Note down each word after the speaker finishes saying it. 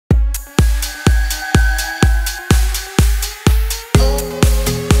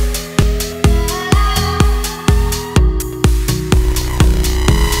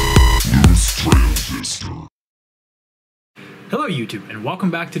YouTube, and welcome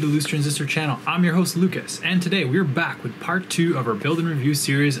back to the Loose Transistor channel. I'm your host Lucas, and today we're back with part 2 of our build and review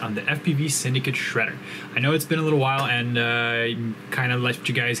series on the FPV Syndicate Shredder. I know it's been a little while, and I kind of left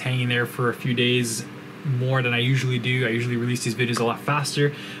you guys hanging there for a few days more than I usually do. I usually release these videos a lot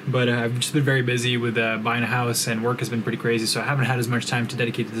faster, but I've just been very busy with buying a house, and work has been pretty crazy, so I haven't had as much time to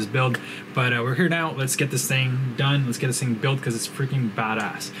dedicate to this build. But we're here now. Let's get this thing done. Let's get this thing built because it's freaking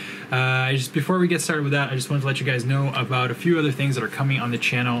badass. Before we get started with that, I just wanted to let you guys know about a few other things that are coming on the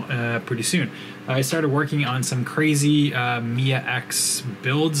channel pretty soon. I started working on some crazy Mia X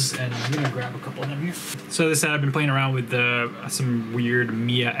builds, and I'm gonna grab a couple of them here. So as I said, I've been playing around with some weird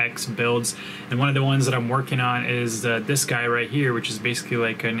Mia X builds, and one of the ones that I'm working on is this guy right here, which is basically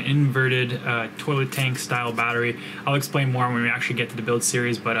like an inverted toilet tank style battery. I'll explain more when we actually get to the build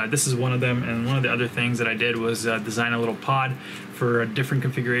series, but this is one of them. And one of the other things that I did was design a little pod for a different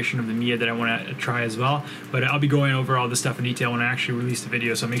configuration of the Mia that I want to try as well. But I'll be going over all this stuff in detail when I actually release the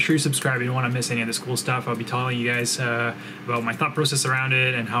video, so make sure you subscribe if you don't want to miss any of this cool stuff. I'll be telling you guys about my thought process around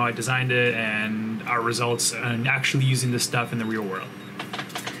it and how I designed it and our results and actually using this stuff in the real world.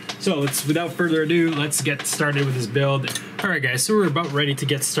 So without further ado, let's get started with this build. Alright guys, so we're about ready to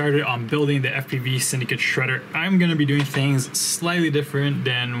get started on building the FPV Syndicate Shredder. I'm going to be doing things slightly different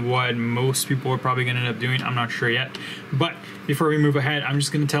than what most people are probably going to end up doing. I'm not sure yet. But before we move ahead, I'm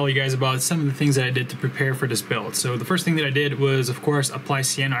just going to tell you guys about some of the things that I did to prepare for this build. So the first thing that I did was, of course, apply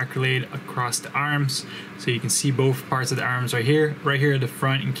cyano acrylate across the arms. So you can see both parts of the arms right here at the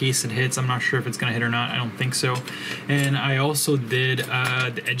front in case it hits. I'm not sure if it's going to hit or not. I don't think so. And I also did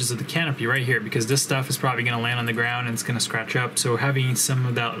the edges of the canopy right here, because this stuff is probably going to land on the ground and it's going to scratch up. So having some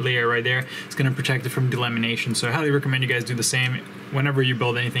of that layer right there is going to protect it from delamination. So I highly recommend you guys do the same. Whenever you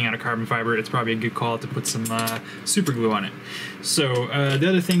build anything out of carbon fiber, it's probably a good call to put some super glue on it. So the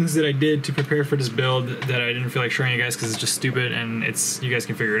other things that I did to prepare for this build that I didn't feel like showing you guys because it's just stupid and you guys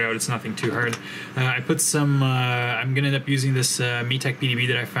can figure it out, it's nothing too hard. I put some, I'm going to end up using this Metech PDB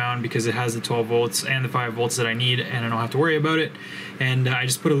that I found because it has the 12 volts and the 5 volts that I need, and I don't have to worry about it. And I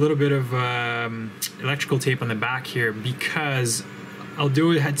just put a little bit of electrical tape on the back here because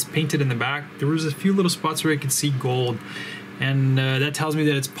although it had painted in the back, there was a few little spots where I could see gold. And that tells me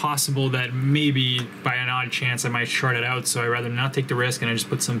that it's possible that maybe by an odd chance I might short it out, so I'd rather not take the risk, and I just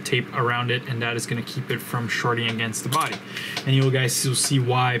put some tape around it, and that is going to keep it from shorting against the body. And you guys will see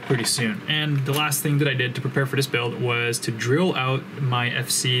why pretty soon. And the last thing that I did to prepare for this build was to drill out my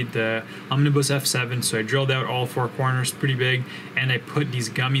FC, the Omnibus F7, so I drilled out all 4 corners pretty big, and I put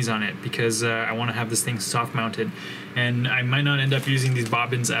these gummies on it because I want to have this thing soft mounted. And I might not end up using these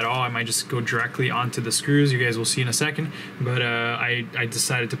bobbins at all. I might just go directly onto the screws. You guys will see in a second. But I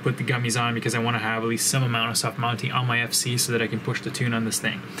decided to put the gummies on because I want to have at least some amount of soft mounting on my FC so that I can push the tune on this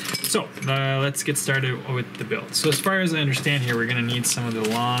thing. So let's get started with the build. So as far as I understand here, we're going to need some of the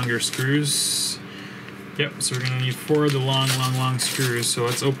longer screws. Yep, so we're going to need 4 of the long screws. So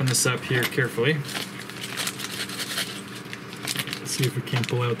let's open this up here carefully. Let's see if we can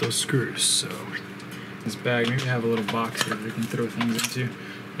pull out those screws. So this bag, maybe I have a little box here that we can throw things into.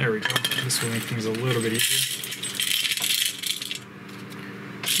 There we go. This will make things a little bit easier.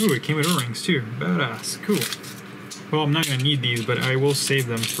 Ooh, it came with O-rings too. Badass. Cool. Well, I'm not going to need these, but I will save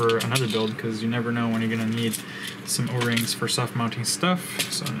them for another build because you never know when you're going to need some O-rings for soft mounting stuff.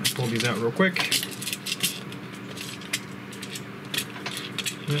 So I'm going to pull these out real quick.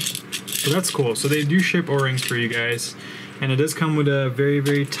 So that's cool. So they do ship O-rings for you guys. And it does come with a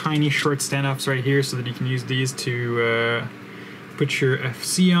very tiny short standoffs right here so that you can use these to put your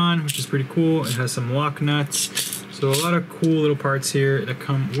FC on, which is pretty cool. It has some lock nuts. So a lot of cool little parts here that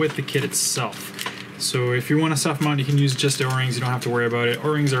come with the kit itself. So if you want a soft mount, you can use just the O-rings. You don't have to worry about it.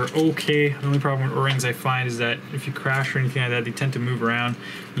 O-rings are okay. The only problem with O-rings I find is that if you crash or anything like that, they tend to move around.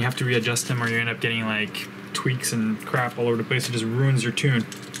 You have to readjust them or you end up getting like tweaks and crap all over the place. It just ruins your tune.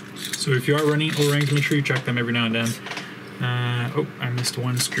 So if you are running O-rings, make sure you check them every now and then. Oh, I missed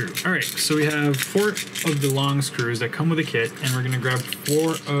 1 screw. Alright, so we have 4 of the long screws that come with the kit, and we're going to grab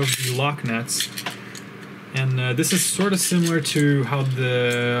 4 of the lock nuts. And this is sort of similar to how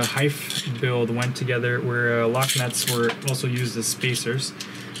the Hive build went together, where lock nuts were also used as spacers.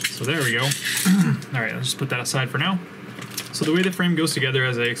 So there we go. Alright, let's just put that aside for now. So the way the frame goes together,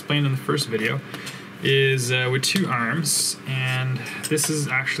 as I explained in the first video, is with 2 arms, and this is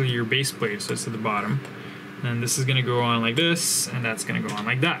actually your base plate, so it's at the bottom. And this is going to go on like this, and that's going to go on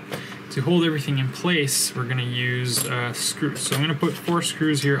like that. To hold everything in place, we're going to use screws. So I'm going to put 4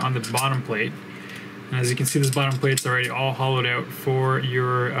 screws here on the bottom plate. And as you can see, this bottom plate's already all hollowed out for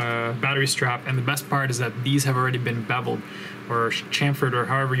your battery strap. And the best part is that these have already been beveled or chamfered, or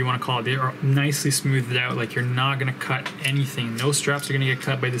however you want to call it. They are nicely smoothed out. Like, you're not going to cut anything. No straps are going to get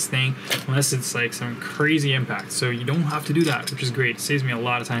cut by this thing unless it's like some crazy impact. So you don't have to do that, which is great. It saves me a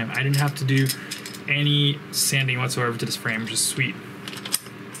lot of time. I didn't have to do any sanding whatsoever to this frame, which is sweet.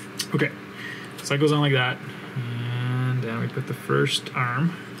 Okay, so that goes on like that. And then we put the first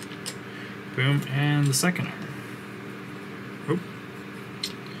arm. Boom, and the second arm. Oh.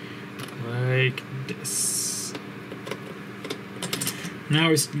 Like this. Now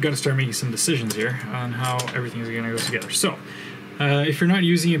we've got to start making some decisions here on how everything is going to go together. So, if you're not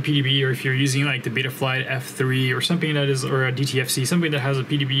using a PDB, or if you're using like the Betaflight F3 or something that is, or a DTFC, something that has a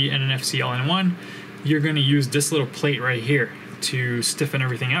PDB and an FC all in one, you're going to use this little plate right here to stiffen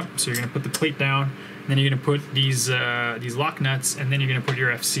everything up. So you're going to put the plate down, and then you're going to put these lock nuts, and then you're going to put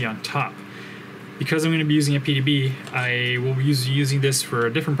your FC on top. Because I'm going to be using a PDB, I will be using this for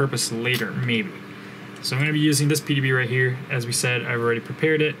a different purpose later, maybe. So I'm going to be using this PDB right here. As we said, I've already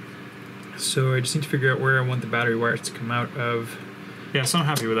prepared it. So I just need to figure out where I want the battery wires to come out of. Yeah, so I'm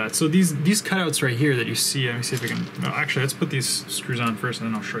happy with that. So these cutouts right here that you see, let me see if I can, no, actually let's put these screws on first and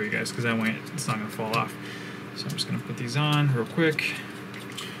then I'll show you guys, because that way it's not going to fall off. So I'm just going to put these on real quick.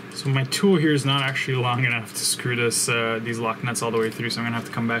 So my tool here is not actually long enough to screw this these lock nuts all the way through, so I'm going to have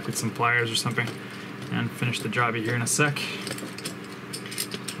to come back with some pliers or something and finish the job here in a sec.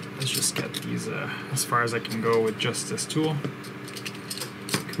 Let's just get these as far as I can go with just this tool.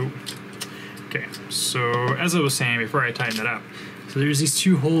 Cool. Okay, so as I was saying before I tighten it up, so there's these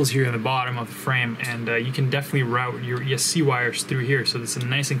two holes here in the bottom of the frame, and you can definitely route your ESC wires through here, so it's a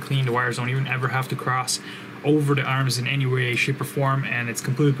nice and clean. The wires don't even ever have to cross over the arms in any way, shape, or form, and it's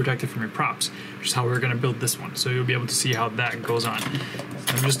completely protected from your props, which is how we're going to build this one. So you'll be able to see how that goes on. So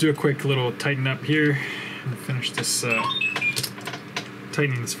let me just do a quick little tighten up here and finish this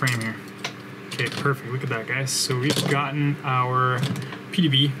tightening this frame here. Okay, perfect. Look at that, guys. So we've gotten our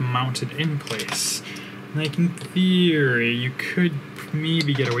PDB mounted in place. Like, in theory, you could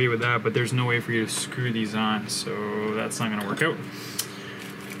maybe get away with that, but there's no way for you to screw these on, so that's not going to work out.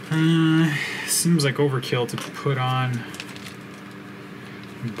 Seems like overkill to put on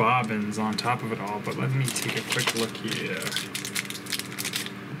bobbins on top of it all, but let me take a quick look here.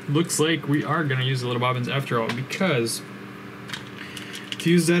 Looks like we are going to use the little bobbins after all, because to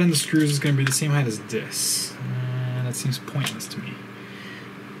use that in the screws is going to be the same height as this. That seems pointless to me.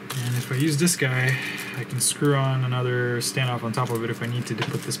 And if I use this guy, I can screw on another standoff on top of it if I need to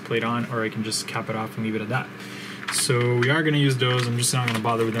put this plate on, or I can just cap it off and leave it at that. So we are going to use those. I'm just not going to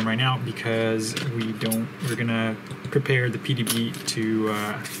bother with them right now because we're going to prepare the PDB to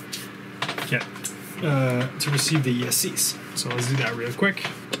receive the ESCs. So let's do that real quick.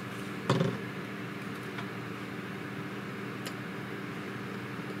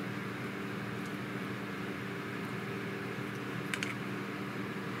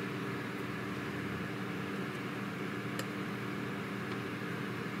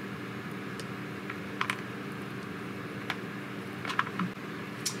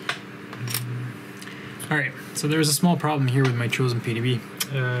 Alright, so there's a small problem here with my chosen PDB.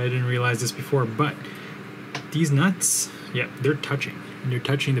 I didn't realize this before, but these nuts, yeah, they're touching. And they're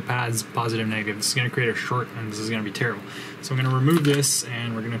touching the pads, positive, negative. This is going to create a short, and this is going to be terrible. So I'm going to remove this,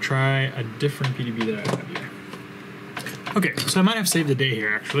 and we're going to try a different PDB that I have here. Okay, so I might have saved the day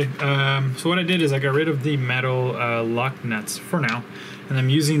here, actually. So what I did is I got rid of the metal lock nuts for now, and I'm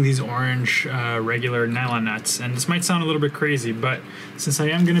using these orange regular nylon nuts. And this might sound a little bit crazy, but since I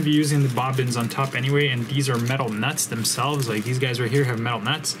am going to be using the bobbins on top anyway, and these are metal nuts themselves, like these guys right here have metal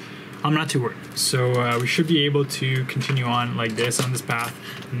nuts, I'm not too worried. So we should be able to continue on like this on this path,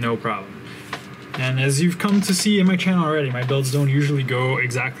 no problem. And as you've come to see in my channel already, my builds don't usually go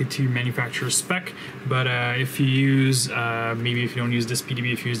exactly to manufacturer's spec, but if you use, maybe if you don't use this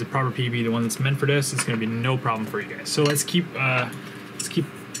PDB, if you use the proper PDB, the one that's meant for this, it's going to be no problem for you guys. So let's keep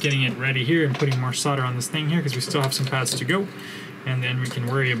getting it ready here and putting more solder on this thing here, because we still have some pads to go, and then we can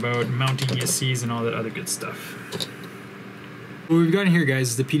worry about mounting ESCs and all that other good stuff. What we've got in here, guys,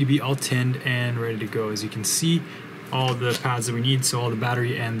 is the PDB all tinned and ready to go. As you can see, all the pads that we need, so all the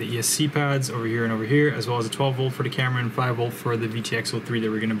battery and the ESC pads over here and over here, as well as a 12 volt for the camera and 5 volt for the VTX03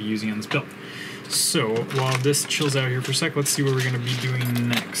 that we're going to be using on this build. So while this chills out here for a sec, let's see what we're going to be doing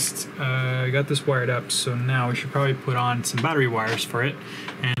next. I got this wired up, so now we should probably put on some battery wires for it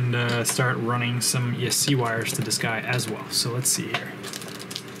and start running some ESC wires to this guy as well. So let's see here.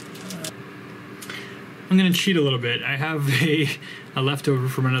 I'm gonna cheat a little bit. I have a leftover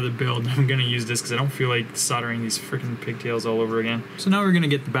from another build. I'm gonna use this because I don't feel like soldering these freaking pigtails all over again. So now we're gonna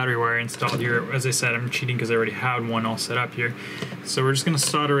get the battery wire installed here. As I said, I'm cheating because I already had one all set up here. So we're just gonna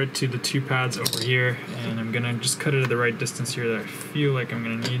solder it to the 2 pads over here, and I'm gonna just cut it at the right distance here that I feel like I'm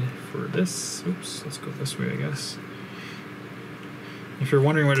gonna need for this. Oops, let's go this way, I guess. If you're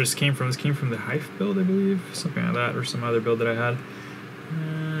wondering where this came from the Hive build, I believe, something like that, or some other build that I had.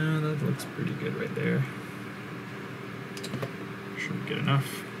 That looks pretty good right there. Should be good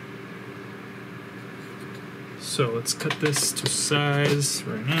enough. So let's cut this to size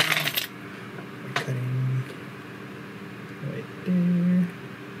right now. We're cutting right there.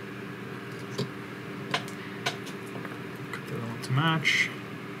 Cut the other one to match.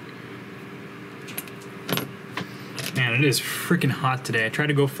 Man, it is freaking hot today. I tried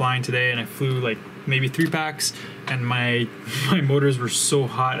to go flying today and I flew like maybe 3 packs, and my motors were so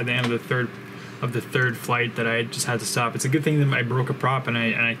hot at the end of the third flight that I just had to stop. It's a good thing that I broke a prop and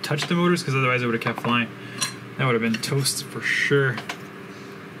I touched the motors, because otherwise I would have kept flying. That would have been toast for sure.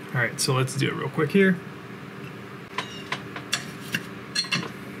 Alright, so let's do it real quick here.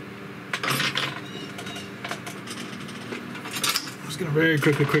 I'm just gonna very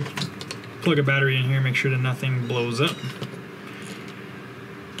quickly plug a battery in here, make sure that nothing blows up.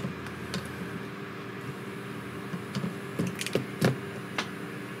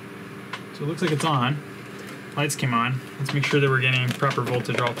 So it looks like it's on. Lights came on. Let's make sure that we're getting proper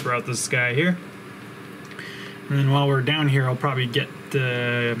voltage all throughout this guy here. And then while we're down here, I'll probably get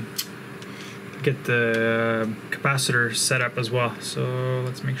the capacitor set up as well. So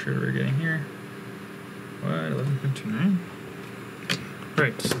let's make sure we're getting here. What, 11.29?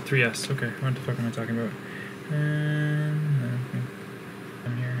 Right, so 3S. Okay, what the fuck am I talking about?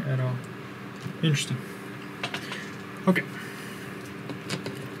 I'm here at all. Interesting. Okay.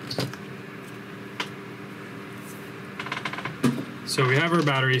 So we have our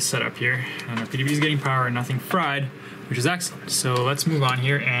battery set up here, and our PDB is getting power and nothing fried, which is excellent. So let's move on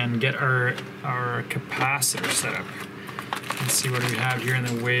here and get our capacitor set up. Let's see what we have here in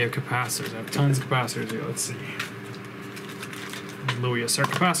the way of capacitors. I have tons of capacitors here. Let's see. Low ESR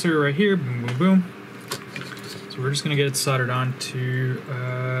capacitor right here. Boom, boom, boom. So we're just gonna get it soldered on to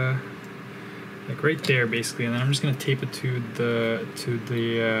like right there, basically, and then I'm just gonna tape it to the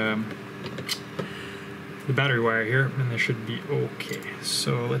battery wire here, and they should be okay.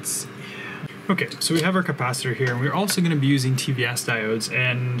 So let's see. Okay, so we have our capacitor here, and we're also going to be using TVS diodes.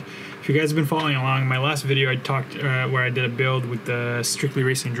 And if you guys have been following along, my last video I talked where I did a build with the Strictly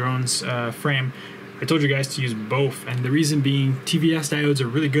Racing Drones frame, I told you guys to use both, and the reason being TVS diodes are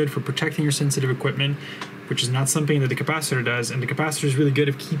really good for protecting your sensitive equipment, which is not something that the capacitor does, and the capacitor is really good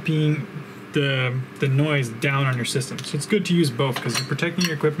at keeping the noise down on your system. So it's good to use both, because you're protecting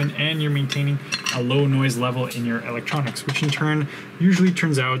your equipment and you're maintaining a low noise level in your electronics, which in turn usually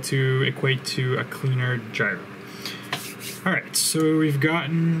turns out to equate to a cleaner gyro. Alright, so we've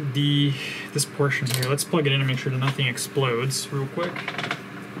gotten this portion here. Let's plug it in and make sure that nothing explodes real quick.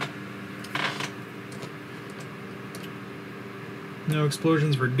 No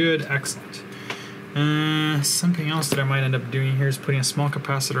explosions, we're good, excellent. Something else that I might end up doing here is putting a small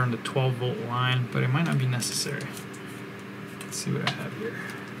capacitor on the 12-volt line, but it might not be necessary. Let's see what I have here.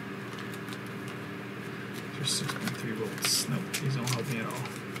 There's 6.3 volts. Nope, these don't help me at all.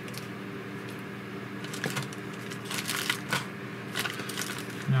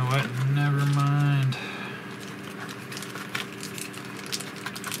 You know what? Never mind.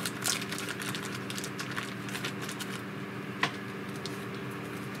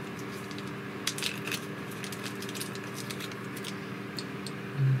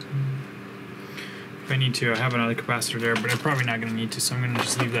 If I need to, I have another capacitor there, but I'm probably not going to need to, so I'm going to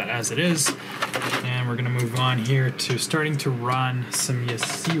just leave that as it is. And we're going to move on here to starting to run some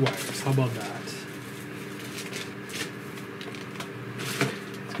ESC wires. How about that?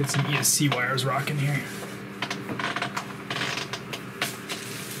 Let's get some ESC wires rocking here.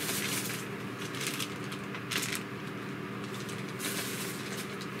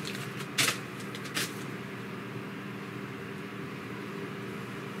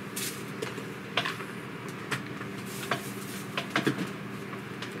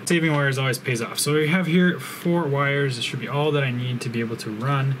 Saving wires always pays off. So we have here 4 wires. This should be all that I need to be able to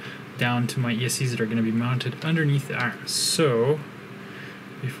run down to my ESCs that are going to be mounted underneath the arms. So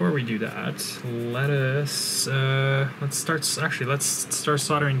before we do that, let's start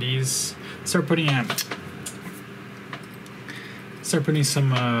soldering these. Start putting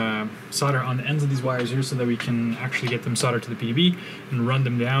some solder on the ends of these wires here so that we can actually get them soldered to the PDB and run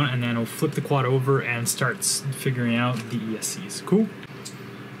them down, and then we'll flip the quad over and start figuring out the ESCs. Cool?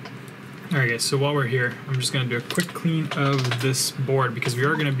 Alright guys, so while we're here, I'm just going to do a quick clean of this board because we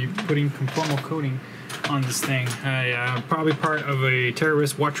are going to be putting conformal coating on this thing. I'm probably part of a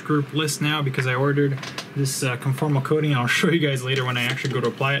terrorist watch group list now because I ordered this conformal coating, and I'll show you guys later when I actually go to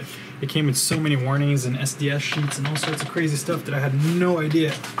apply it. It came with so many warnings and SDS sheets and all sorts of crazy stuff that I had no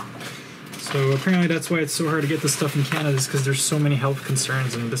idea. So apparently that's why it's so hard to get this stuff in Canada, is because there's so many health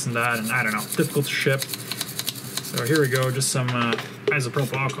concerns and this and that, and I don't know, difficult to ship. So here we go, just some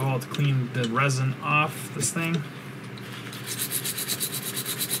isopropyl alcohol to clean the resin off this thing.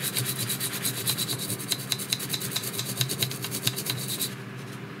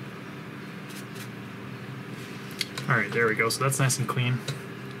 Alright, there we go, so that's nice and clean.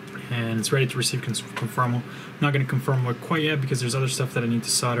 And it's ready to receive conformal. I'm not going to conformal it quite yet because there's other stuff that I need to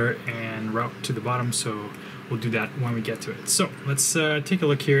solder and route to the bottom, so we'll do that when we get to it. So let's take a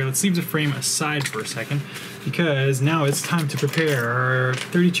look here. Let's leave the frame aside for a second because now it's time to prepare our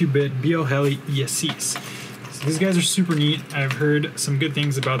 32-bit BlHeli ESCs. So these guys are super neat. I've heard some good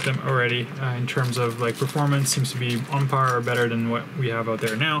things about them already in terms of like performance. Seems to be on par or better than what we have out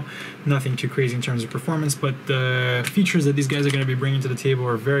there now. Nothing too crazy in terms of performance, but the features that these guys are going to be bringing to the table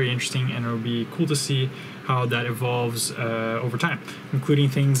are very interesting, and it'll be cool to see how that evolves over time, including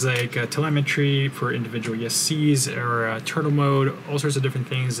things like telemetry for individual ESCs or turtle mode, all sorts of different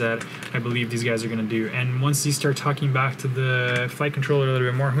things that I believe these guys are going to do. And once these start talking back to the flight controller a little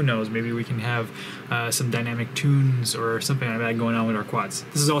bit more, who knows, maybe we can have some dynamic tunes or something like that going on with our quads.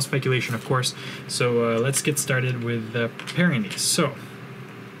 This is all speculation, of course, so let's get started with preparing these. So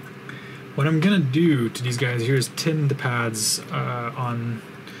what I'm going to do to these guys here is tin the pads on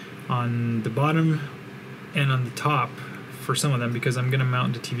the bottom and on the top for some of them, because I'm going to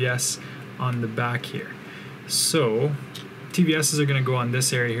mount the TVS on the back here. So TVSs are going to go on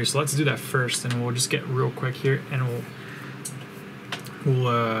this area here, so let's do that first, and we'll just get real quick here, and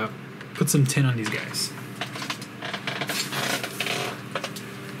we'll put some tin on these guys.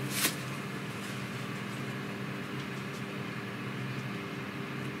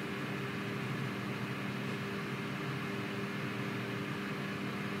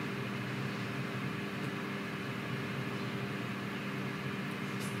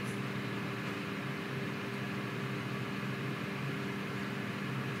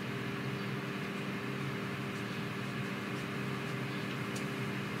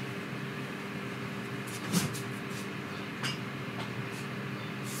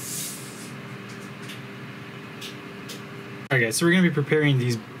 Okay, so we're going to be preparing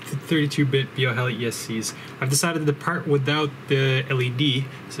these 32-bit BlHeli ESCs. I've decided the part without the LED,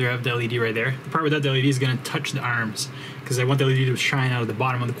 so you have the LED right there. The part without the LED is going to touch the arms, because I want the LED to shine out of the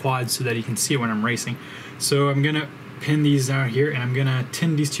bottom of the quad so that you can see it when I'm racing. So I'm going to pin these out here, and I'm going to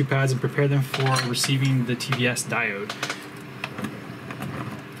tin these two pads and prepare them for receiving the TVS diode.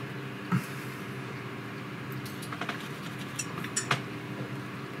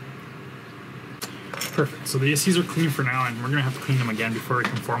 Perfect. So the ESCs are clean for now, and we're going to have to clean them again before we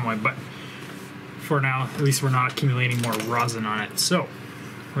conformal it, but for now, at least we're not accumulating more rosin on it. So,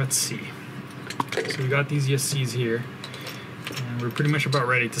 let's see. So we got these ESCs here, and we're pretty much about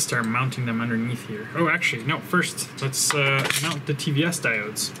ready to start mounting them underneath here. Oh, actually, no, first, let's mount the TVS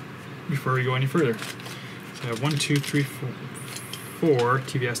diodes before we go any further. So I have 1, 2, 3, 4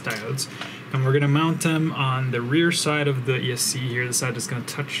 TVS diodes, and we're going to mount them on the rear side of the ESC here, the side that's going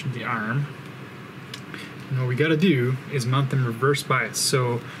to touch the arm. And what we got to do is mount them reverse bias.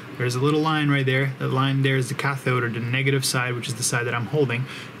 So there's a little line right there. That line there is the cathode, or the negative side, which is the side that I'm holding.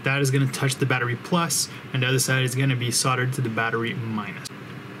 That is going to touch the battery plus, and the other side is going to be soldered to the battery minus.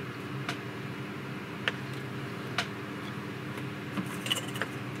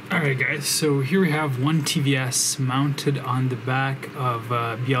 Alright guys, so here we have one TVS mounted on the back of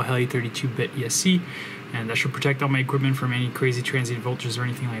BlHeli 32-bit ESC, and that should protect all my equipment from any crazy transient voltages or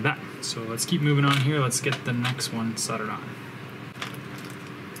anything like that. So let's keep moving on here. Let's get the next one soldered on.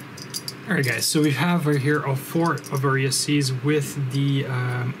 Alright guys, so we have right here all 4 of our ESCs with the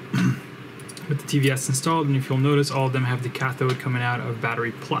TVS installed, and if you'll notice, all of them have the cathode coming out of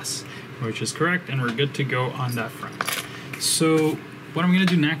battery plus, which is correct, and we're good to go on that front. So what I'm going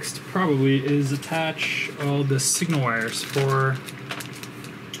to do next probably is attach all the signal wires for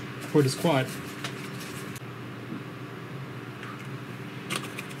this quad.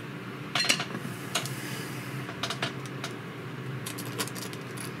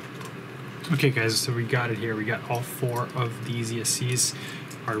 Okay guys, so we got it here. We got all 4 of these ESCs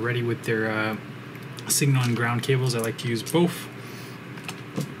are ready with their signal and ground cables. I like to use both.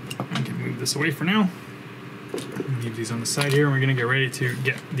 I can move this away for now. Leave these on the side here, and we're going to get ready to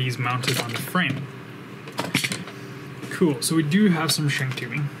get these mounted on the frame. Cool, so we do have some shrink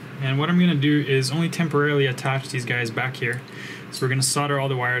tubing. And what I'm going to do is only temporarily attach these guys back here. So we're going to solder all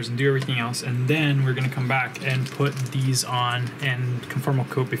the wires and do everything else, and then we're going to come back and put these on and conformal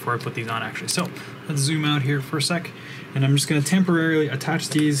coat before I put these on actually. So let's zoom out here for a sec, and I'm just going to temporarily attach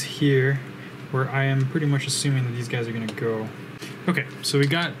these here where I am pretty much assuming that these guys are going to go. Okay, so we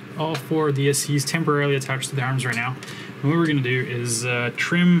got all 4 DSCs temporarily attached to the arms right now. And what we're going to do is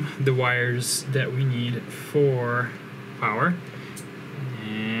trim the wires that we need for power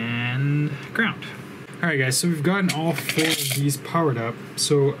and ground. Alright guys, so we've gotten all 4 of these powered up.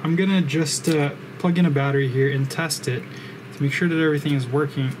 So I'm going to just plug in a battery here and test it to make sure that everything is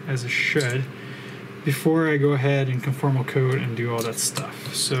working as it should before I go ahead and conformal coat and do all that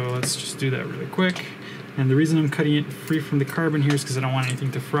stuff. So let's just do that really quick. And the reason I'm cutting it free from the carbon here is because I don't want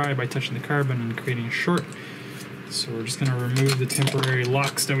anything to fry by touching the carbon and creating a short. So we're just going to remove the temporary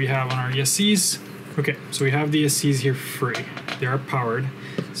locks that we have on our ESCs. Okay, so we have the ESCs here free. They are powered.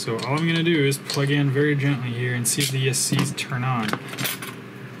 So all I'm going to do is plug in very gently here and see if the ESCs turn on.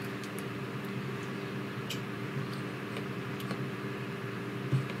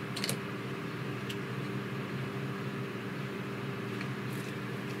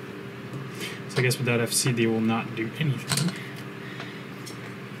 So I guess with that FC they will not do anything.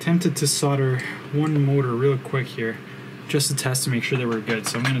 Tempted to solder one motor real quick here just to test to make sure that we're good,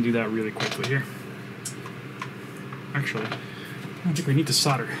 so I'm going to do that really quickly here. Actually, I don't think we need to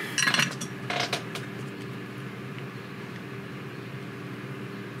solder.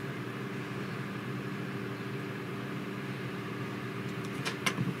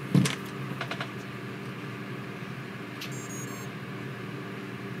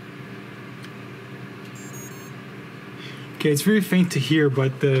 Okay, it's very faint to hear,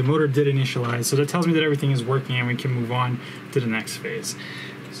 but the motor did initialize, so that tells me that everything is working and we can move on to the next phase.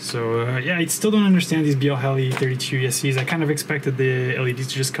 So yeah, I still don't understand these BlHeli 32 ESCs. I kind of expected the LEDs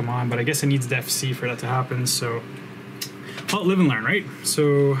to just come on, but I guess it needs the FC for that to happen, so well, live and learn, right?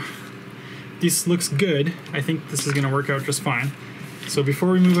 So this looks good. I think this is going to work out just fine. So before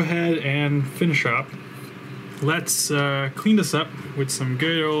we move ahead and finish up, let's clean this up with some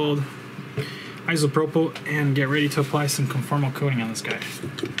good old isopropyl and get ready to apply some conformal coating on this guy.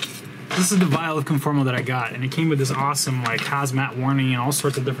 This is the vial of conformal that I got, and it came with this awesome like hazmat warning and all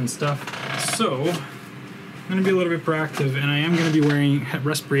sorts of different stuff. So I'm gonna be a little bit proactive, and I am gonna be wearing a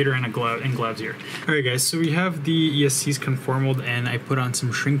respirator and gloves here. All right, guys. So we have the ESCs conformaled, and I put on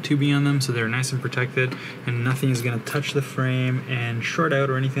some shrink tubing on them so they're nice and protected, and nothing is gonna touch the frame and short out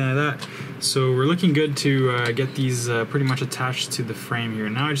or anything like that. So we're looking good to get these pretty much attached to the frame here.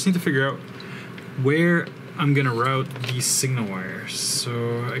 Now I just need to figure out where I'm gonna route these signal wires.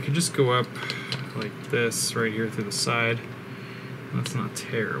 So I could just go up like this right here through the side. That's not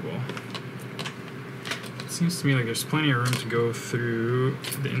terrible. It seems to me like there's plenty of room to go through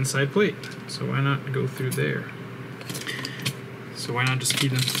the inside plate. So why not go through there? So why not just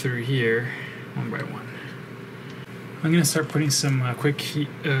feed them through here one by one? I'm gonna start putting some quick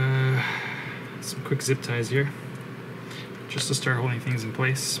zip ties here, just to start holding things in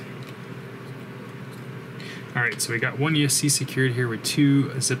place. Alright, so we got one ESC secured here with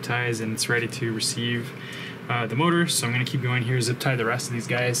 2 zip ties, and it's ready to receive the motors. So I'm going to keep going here, zip tie the rest of these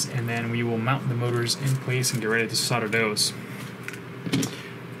guys, and then we will mount the motors in place and get ready to solder those.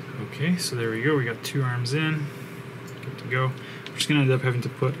 Okay, so there we go. We got 2 arms in. Good to go. We're just going to end up having to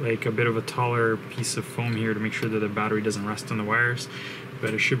put like a bit of a taller piece of foam here to make sure that the battery doesn't rest on the wires,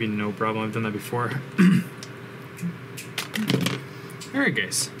 but it should be no problem. I've done that before. Alright,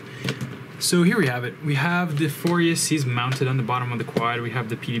 guys. So here we have it. We have the 4 ESCs mounted on the bottom of the quad. We have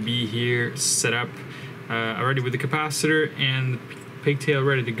the PDB here set up already with the capacitor and the pigtail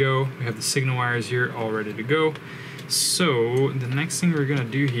ready to go. We have the signal wires here all ready to go. So the next thing we're gonna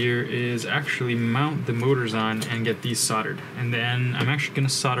do here is actually mount the motors on and get these soldered. And then I'm actually gonna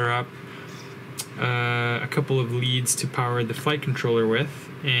solder up a couple of leads to power the flight controller with,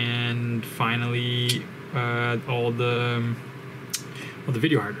 and finally all the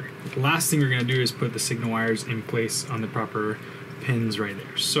video hardware. The last thing we're going to do is put the signal wires in place on the proper pins right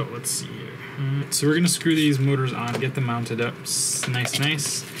there. So let's see here. So we're going to screw these motors on, get them mounted up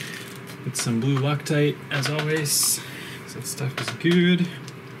nice with some blue Loctite as always. So that stuff is good.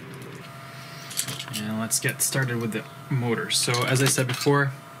 And let's get started with the motors. So as I said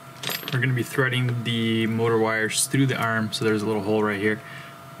before, we're going to be threading the motor wires through the arm. So there's a little hole right here,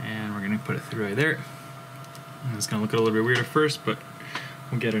 and we're going to put it through right there. And it's going to look a little bit weird at first, but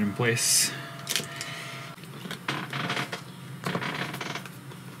we'll get it in place.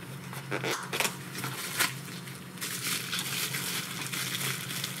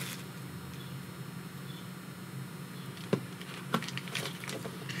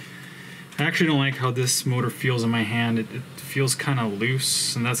 I actually don't like how this motor feels in my hand. It feels kind of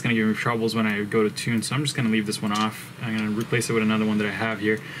loose, and that's going to give me troubles when I go to tune, so I'm just going to leave this one off. I'm going to replace it with another one that I have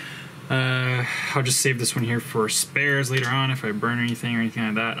here. I'll just save this one here for spares later on. If I burn anything or anything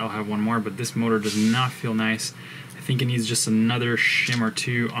like that, I'll have one more, but this motor does not feel nice. I think it needs just another shim or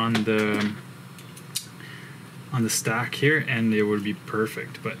two on the stack here, and it would be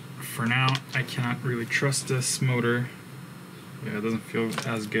perfect. But for now, I cannot really trust this motor. Yeah, it doesn't feel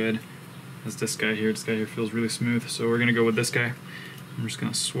as good as this guy here. This guy here feels really smooth, so we're gonna go with this guy. I'm just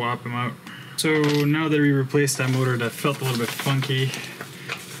gonna swap him out. So now that we replaced that motor that felt a little bit funky,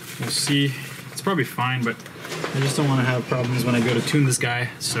 we'll see. It's probably fine, but I just don't want to have problems when I go to tune this guy.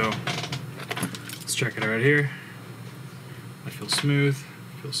 So let's check it out here. I feel smooth,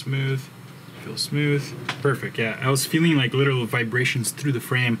 feel smooth, feel smooth. Perfect, yeah. I was feeling like literal vibrations through the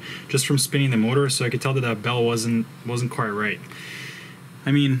frame just from spinning the motor, so I could tell that that bell wasn't quite right.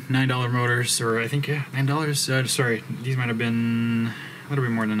 I mean, $9 motors, or I think, yeah, $9. Sorry, these might have been a little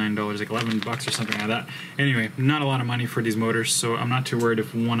bit more than $9, like 11 bucks or something like that. Anyway, not a lot of money for these motors, so I'm not too worried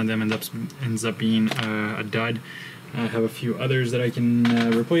if one of them ends up being a dud. I have a few others that I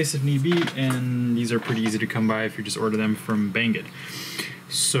can replace if need be, and these are pretty easy to come by if you just order them from Banggood.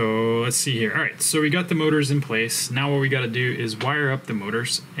 So let's see here. All right, so we got the motors in place. Now what we got to do is wire up the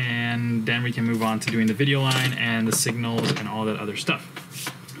motors, and then we can move on to doing the video line and the signals and all that other stuff.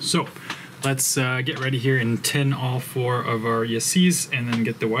 So let's get ready here and tin all 4 of our ESCs and then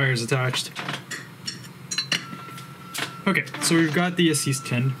get the wires attached. Okay, so we've got the ESCs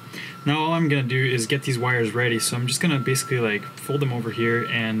tinned. Now all I'm gonna do is get these wires ready. So I'm just gonna basically like fold them over here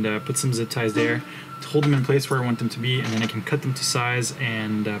and put some zip ties there to hold them in place where I want them to be, and then I can cut them to size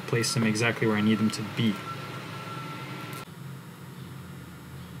and place them exactly where I need them to be.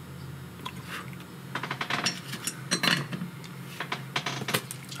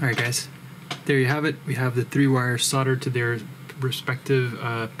 Alright guys, there you have it. We have the 3 wires soldered to their respective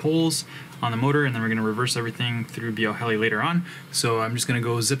poles on the motor, and then we're going to reverse everything through BlHeli later on. So I'm just going to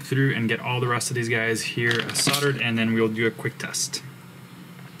go zip through and get all the rest of these guys here soldered, and then we'll do a quick test.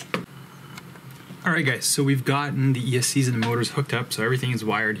 Alright guys, so we've gotten the ESCs and the motors hooked up, so everything is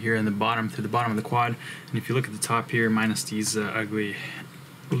wired here in the bottom through the bottom of the quad. And if you look at the top here, minus these ugly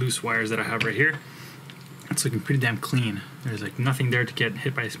loose wires that I have right here, it's looking pretty damn clean. There's like nothing there to get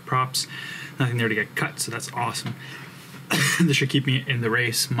hit by props, nothing there to get cut, so that's awesome. This should keep me in the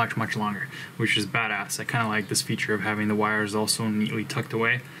race much longer, which is badass. I kind of like this feature of having the wires also neatly tucked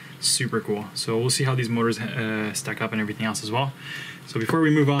away. Super cool. So we'll see how these motors stack up and everything else as well. So before we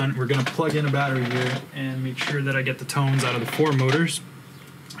move on, we're going to plug in a battery here and make sure that I get the tones out of the 4 motors.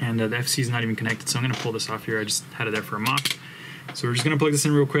 And the FC is not even connected, so I'm going to pull this off here. I just had it there for a mock. So we're just going to plug this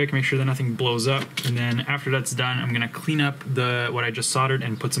in real quick, make sure that nothing blows up, and then after that's done, I'm going to clean up what I just soldered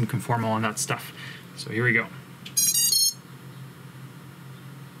and put some conformal on that stuff. So here we go.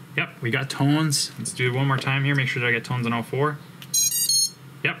 Yep, we got tones. Let's do it one more time here, make sure that I get tones on all 4.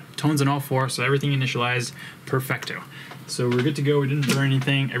 Yep, tones on all 4, so everything initialized, perfecto. So we're good to go, we didn't burn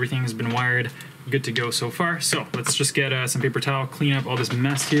anything, everything has been wired, good to go so far. So let's just get some paper towel, clean up all this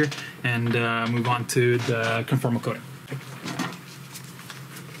mess here, and move on to the conformal coating.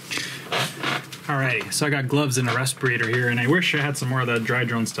 Alrighty, so I got gloves and a respirator here, and I wish I had some more of that dry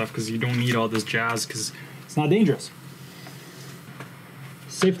drone stuff because you don't need all this jazz because it's not dangerous.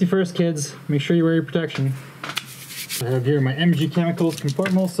 Safety first, kids. Make sure you wear your protection. I have here my MG Chemicals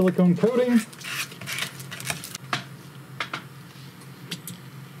conformal silicone coating.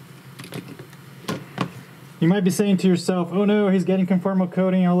 You might be saying to yourself, oh no, he's getting conformal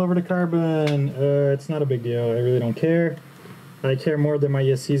coating all over the carbon. It's not a big deal, I really don't care. I care more that my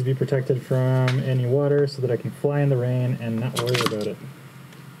ESCs be protected from any water so that I can fly in the rain and not worry about it.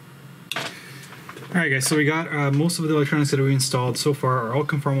 Alright guys, so we got most of the electronics that we installed so far are all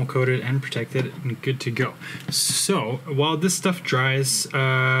conformal coated and protected and good to go. So while this stuff dries,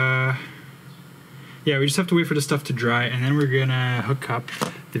 yeah, we just have to wait for the stuff to dry, and then we're gonna hook up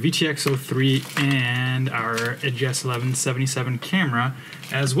the VTX03 and our EdgeS1177 camera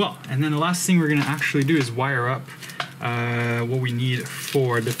as well. And then the last thing we're gonna actually do is wire up what we need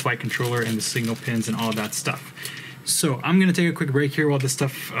for the flight controller and the signal pins and all of that stuff. So I'm gonna take a quick break here while this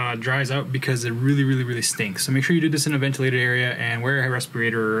stuff dries out because it really stinks. So make sure you do this in a ventilated area and wear a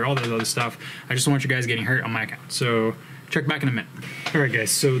respirator or all that other stuff. I just don't want you guys getting hurt on my account. So check back in a minute. Alright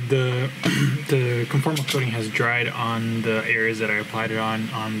guys, so the conformal coating has dried on the areas that I applied it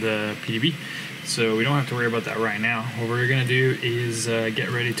on the PDB. So we don't have to worry about that right now. What we're gonna do is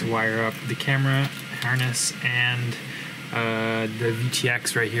get ready to wire up the camera, harness, and the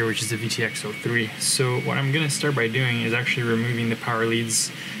VTX right here, which is the VTX03. So what I'm gonna start by doing is actually removing the power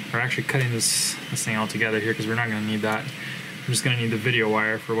leads or actually cutting this thing all together here, because we're not going to need that. I'm just going to need the video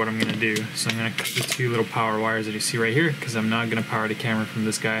wire for what I'm going to do. So I'm going to cut the two little power wires that you see right here, because I'm not going to power the camera from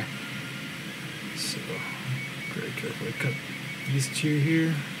this guy. So very carefully cut these two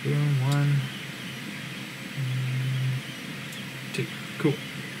here. Boom, 1, 2. Cool.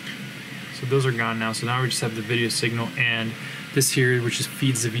 So those are gone now. So now we just have the video signal and this here, which just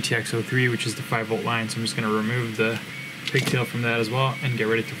feeds the VTX03, which is the 5-volt line. So I'm just going to remove the pigtail from that as well and get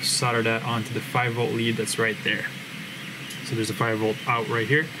ready to solder that onto the 5-volt lead that's right there. So there's a 5-volt out right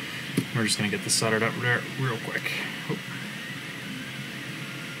here. We're just going to get this soldered up there real quick. Oh.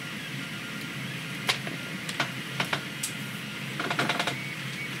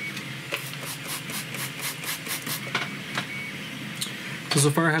 So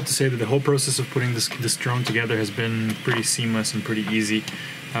far I have to say that the whole process of putting this drone together has been pretty seamless and pretty easy.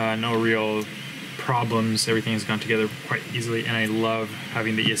 No real problems. Everything has gone together quite easily, and I love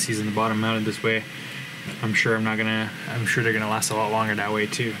having the ESCs in the bottom mounted this way. I'm sure they're gonna last a lot longer that way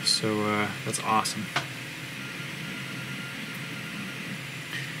too. So that's awesome.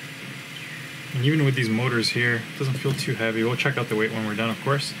 And even with these motors here, it doesn't feel too heavy. We'll check out the weight when we're done, of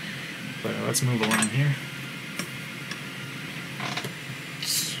course. But let's move along here.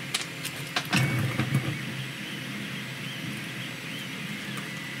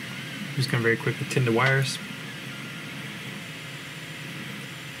 I'm just going to very quickly tin the wires.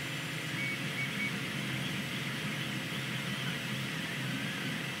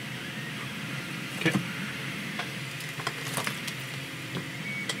 Okay.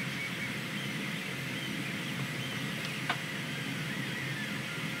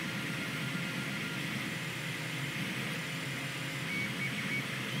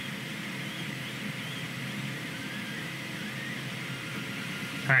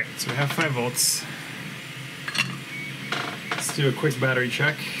 Alright, so we have 5 volts. Let's do a quick battery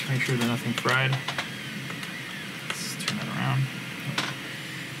check, make sure there's nothing fried. Let's turn that around.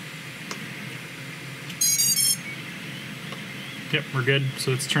 Yep, we're good.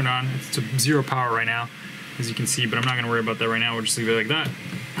 So it's turned on. It's to 0 power right now, as you can see, but I'm not going to worry about that right now. We'll just leave it like that.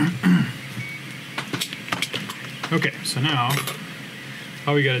 Okay, so now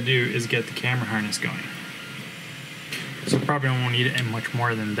all we got to do is get the camera harness going. So probably won't need much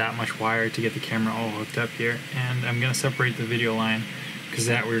more than that much wire to get the camera all hooked up here. And I'm going to separate the video line, because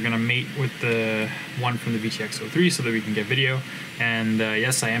that we're going to mate with the one from the VTX03 so that we can get video. And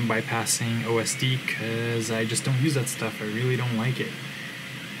yes, I am bypassing OSD because I just don't use that stuff. I really don't like it.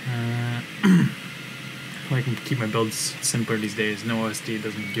 I can keep my builds simpler these days. No OSD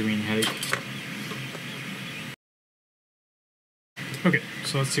doesn't give me any headache. Okay,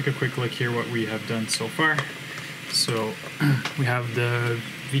 so let's take a quick look here what we have done so far. So we have the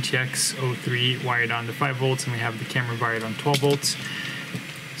VTX03 wired on to 5 volts, and we have the camera wired on 12 volts.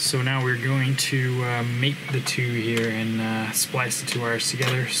 So now we're going to mate the two here and splice the two wires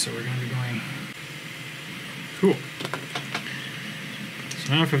together. So we're going to be going. Cool.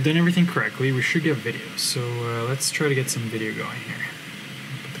 So now if I've done everything correctly, we should get video. So let's try to get some video going here.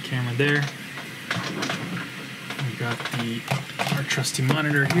 Put the camera there. We've got our trusty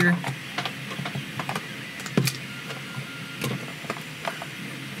monitor here.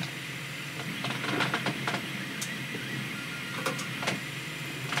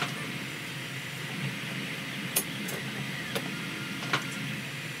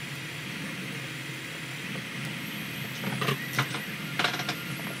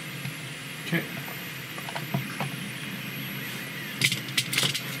 Okay.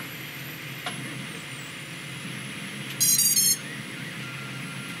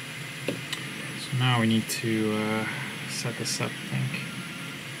 So now we need to set this up, I think.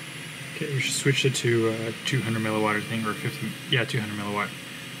 Okay, we should switch it to 200 milliwatt, I think, or 50. Yeah, 200 milliwatt.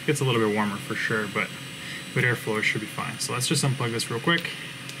 It gets a little bit warmer for sure, but with airflow it should be fine. So let's just unplug this real quick.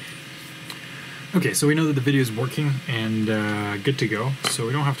 Okay, so we know that the video is working and good to go, so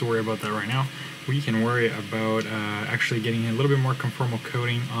we don't have to worry about that right now. We can worry about actually getting a little bit more conformal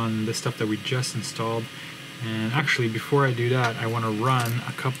coating on the stuff that we just installed. And actually, before I do that, I want to run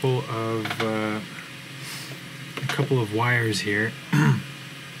a couple of wires here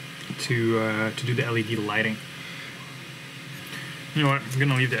to do the LED lighting. You know what, I'm going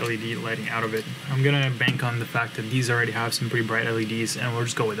to leave the LED lighting out of it. I'm going to bank on the fact that these already have some pretty bright LEDs, and we'll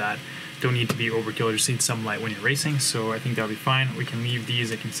just go with that. Don't need to be overkill, just need some light when you're racing, so I think that'll be fine. We can leave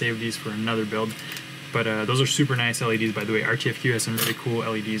these, I can save these for another build. But those are super nice LEDs, by the way. RTFQ has some really cool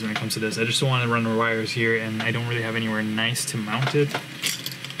LEDs when it comes to this. I just don't want to run the wires here, and I don't really have anywhere nice to mount it.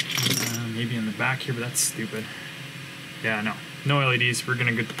 Maybe in the back here, but that's stupid. Yeah, no LEDs. We're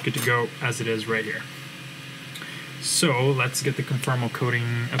gonna good to go as it is right here. So let's get the conformal coating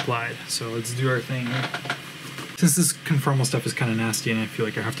applied. So let's do our thing. Since this conformal stuff is kind of nasty and I feel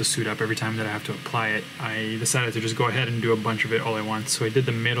like I have to suit up every time that I have to apply it, I decided to just go ahead and do a bunch of it all at once. So I did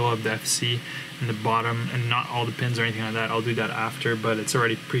the middle of the FC and the bottom, and not all the pins or anything like that. I'll do that after, but it's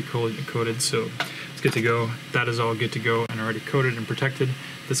already pre-coated, so it's good to go. That is all good to go and already coated and protected.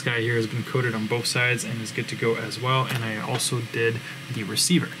 This guy here has been coated on both sides and is good to go as well. And I also did the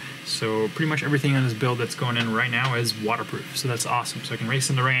receiver. So pretty much everything on this build that's going in right now is waterproof. So that's awesome. So I can race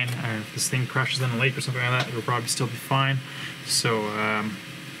in the rain. If this thing crashes in a lake or something like that, it'll probably still be fine. So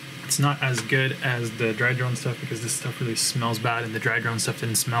it's not as good as the dry drone stuff because this stuff really smells bad, and the dry drone stuff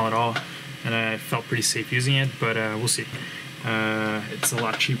didn't smell at all. And I felt pretty safe using it, but we'll see. It's a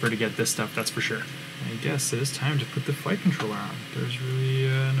lot cheaper to get this stuff, that's for sure. I guess it is time to put the flight controller on. There's really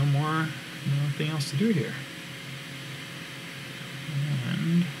nothing else to do here.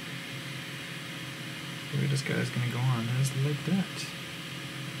 And the way this guy's going to go on is like that.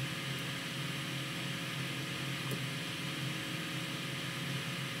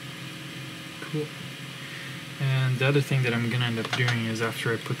 Cool. And the other thing that I'm going to end up doing is,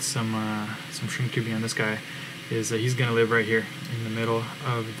 after I put some shrink tubing on this guy, is that he's going to live right here in the middle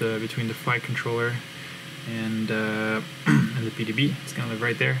of between the flight controller and the PDB. It's going to live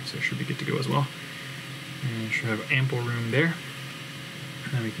right there, so it should be good to go as well. And it should have ample room there.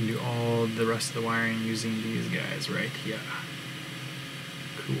 And then we can do all the rest of the wiring using these guys right here.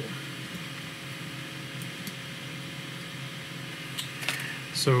 Cool.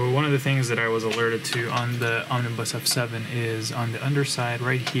 So one of the things that I was alerted to on the Omnibus F7 is on the underside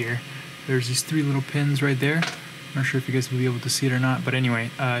right here, there's these 3 little pins right there. I'm not sure if you guys will be able to see it or not, but anyway,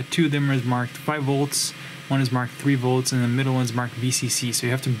 2 of them is marked 5 volts, one is marked 3 volts, and the middle one's marked VCC. So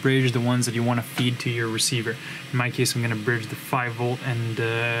you have to bridge the ones that you want to feed to your receiver. In my case, I'm going to bridge the 5 volt and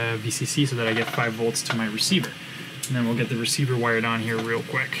VCC so that I get 5 volts to my receiver. And then we'll get the receiver wired on here real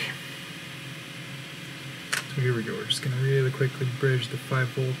quick. So here we go. We're just going to really quickly bridge the 5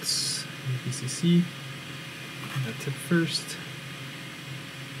 volts and VCC. That tip first.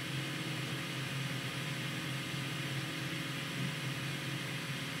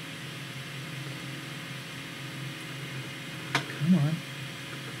 Come on.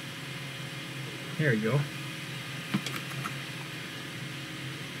 There we go.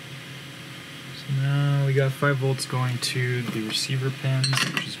 So now we got 5 volts going to the receiver pins,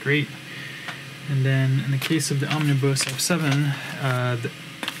 which is great. And then in the case of the Omnibus F7, the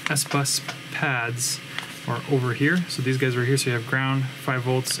S-Bus pads are over here. So these guys are here, so you have ground, 5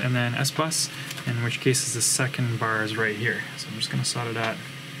 volts, and then S-Bus, in which case is the second bar is right here. So I'm just going to solder that.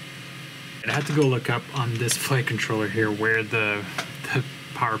 I had to go look up on this flight controller here where the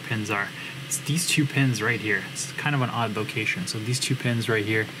power pins are. It's these 2 pins right here. It's kind of an odd location. So these 2 pins right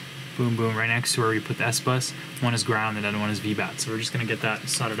here, boom, boom, right next to where we put the S-Bus. One is ground and the other one is VBAT. So we're just going to get that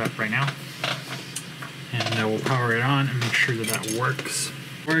soldered up right now. And we'll power it on and make sure that that works.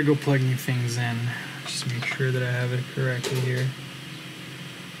 Before I go plug new things in, just make sure that I have it correctly here.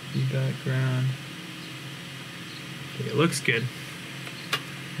 VBAT, ground. Okay, it looks good.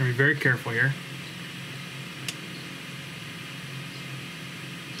 Be very careful here.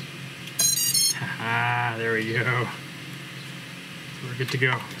 Haha, there we go. So we're good to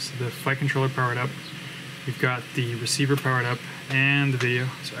go. So the flight controller powered up. We've got the receiver powered up and the video.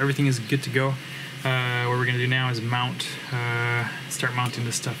 So everything is good to go. What we're going to do now is start mounting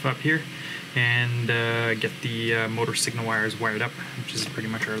this stuff up here and get the motor signal wires wired up, which is pretty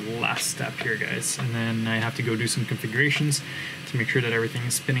much our last step here, guys. And then I have to go do some configurations to make sure that everything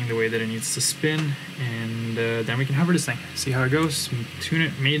is spinning the way that it needs to spin, and then we can hover this thing, see how it goes, tune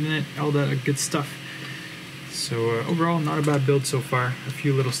it, maiden it, all that good stuff. So overall, not a bad build so far. A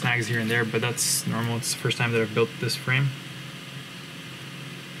few little snags here and there, but that's normal. It's the first time that I've built this frame.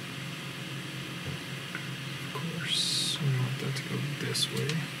 Of course, we want that to go this way.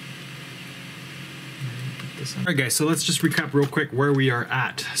 Alright guys, so let's just recap real quick where we are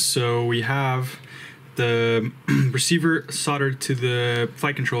at. So we have the receiver soldered to the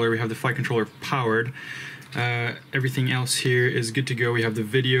flight controller. We have the flight controller powered. Everything else here is good to go. We have the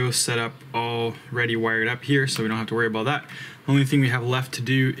video set up already wired up here, so we don't have to worry about that. The only thing we have left to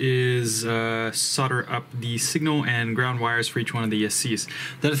do is solder up the signal and ground wires for each one of the ESCs.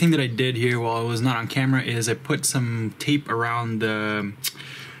 The other thing that I did here while I was not on camera is I put some tape around the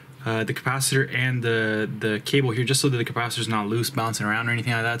capacitor and the cable here, just so that the capacitor is not loose, bouncing around or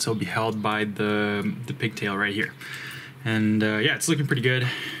anything like that, so it'll be held by the pigtail right here. And yeah, it's looking pretty good.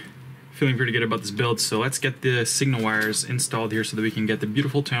 Feeling pretty good about this build. So let's get the signal wires installed here so that we can get the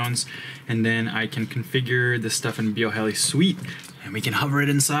beautiful tones, and then I can configure this stuff in BlHeli Suite and we can hover it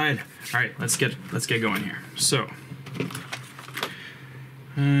inside. All right, let's get going here. So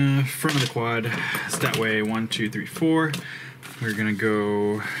Front of the quad is that way, 1, 2, 3, 4. We're gonna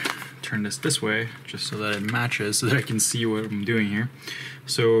go turn this way just so that it matches, so that I can see what I'm doing here.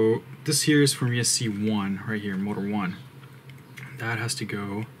 So this here is from ESC 1 right here, motor 1. That has to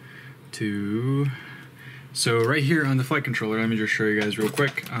go to, so right here on the flight controller, let me just show you guys real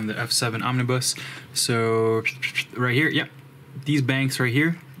quick on the F7 Omnibus. So right here, yep, these banks right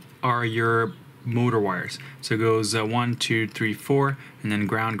here are your motor wires. So it goes 1, 2, 3, 4, and then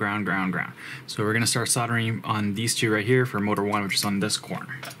ground, ground, ground, ground. So we're gonna start soldering on these two right here for motor 1, which is on this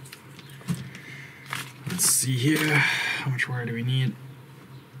corner. Let's see here, how much wire do we need?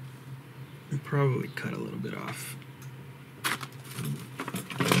 We'll probably cut a little bit off.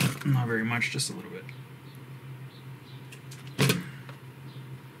 Not very much, just a little bit.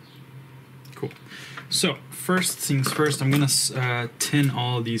 Cool. So first things first, I'm gonna tin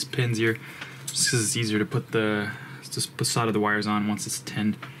all of these pins here, just because it's easier to put solder the wires on once it's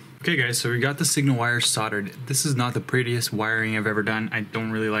tinned. Okay guys, so we got the signal wires soldered. This is not the prettiest wiring I've ever done. I don't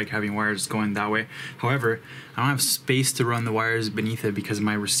really like having wires going that way. However, I don't have space to run the wires beneath it because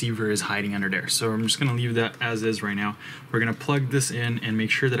my receiver is hiding under there. So I'm just gonna leave that as is right now. We're gonna plug this in and make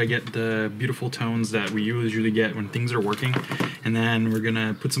sure that I get the beautiful tones that we usually get when things are working. And then we're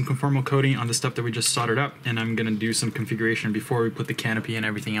gonna put some conformal coating on the stuff that we just soldered up, and I'm gonna do some configuration before we put the canopy and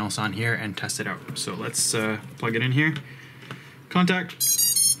everything else on here and test it out. So let's plug it in here. Contact.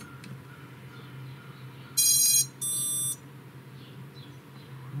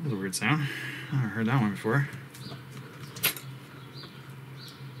 That was a weird sound. I've never heard that one before.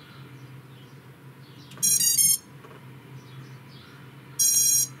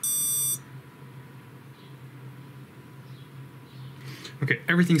 Okay,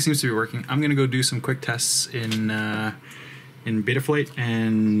 everything seems to be working. I'm gonna go do some quick tests in Betaflight,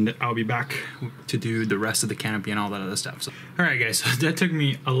 and I'll be back to do the rest of the canopy and all that other stuff. So, all right, guys. So that took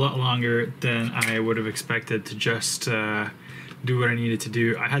me a lot longer than I would have expected to just do what I needed to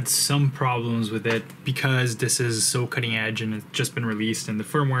do. I had some problems with it because this is so cutting edge and it's just been released and the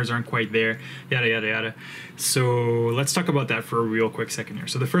firmwares aren't quite there, yada yada yada. So let's talk about that for a real quick second here.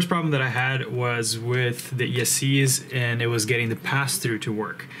 So the first problem that I had was with the ESCs, and it was getting the pass-through to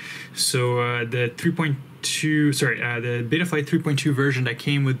work. So the Betaflight 3.2 version that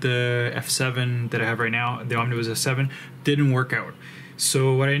came with the F7 that I have right now, the Omnibus F7, didn't work out.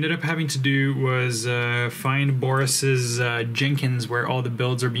 So what I ended up having to do was find Boris's Jenkins, where all the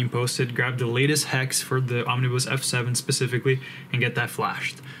builds are being posted, grab the latest hex for the Omnibus F7 specifically, and get that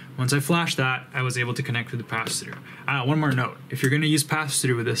flashed. Once I flashed that, I was able to connect with the pass-through. One more note, if you're going to use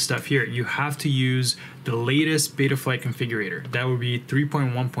pass-through with this stuff here, you have to use the latest Betaflight configurator. That would be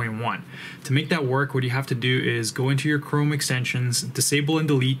 3.1.1. To make that work, what you have to do is go into your Chrome extensions, disable and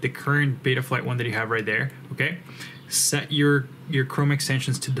delete the current Betaflight one that you have right there, okay? Set your Chrome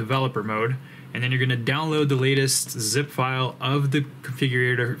extensions to developer mode, and then you're going to download the latest zip file of the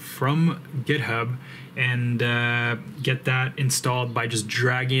configurator from GitHub and get that installed by just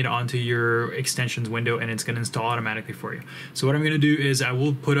dragging it onto your extensions window, and it's going to install automatically for you. So what I'm going to do is I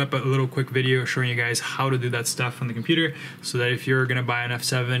will put up a little quick video showing you guys how to do that stuff on the computer, so that if you're going to buy an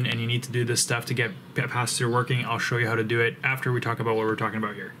F7 and you need to do this stuff to get pass-through working, I'll show you how to do it after we talk about what we're talking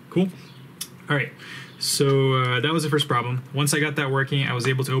about here. Cool? All right. So that was the first problem. Once I got that working, I was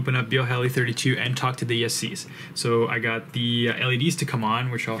able to open up BlHeli 32 and talk to the ESCs. So I got the LEDs to come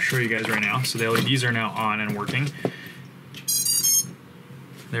on, which I'll show you guys right now. So the LEDs are now on and working.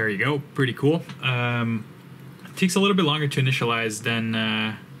 There you go, pretty cool. It takes a little bit longer to initialize than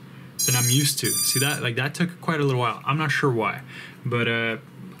I'm used to. See that? Like that took quite a little while. I'm not sure why, but it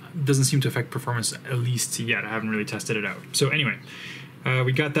doesn't seem to affect performance, at least yet. I haven't really tested it out. So anyway.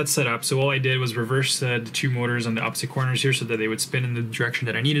 We got that set up. So all I did was reverse the two motors on the opposite corners here so that they would spin in the direction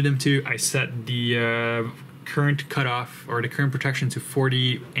that I needed them to. I set the current cutoff, or the current protection, to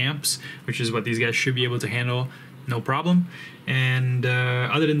 40 amps, which is what these guys should be able to handle, no problem. And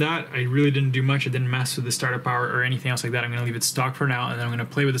other than that, I really didn't do much. I didn't mess with the startup power or anything else like that. I'm going to leave it stock for now, and then I'm going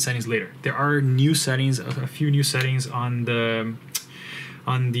to play with the settings later. There are new settings, a few new settings on the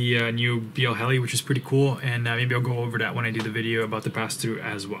new BlHeli, which is pretty cool, and maybe I'll go over that when I do the video about the pass-through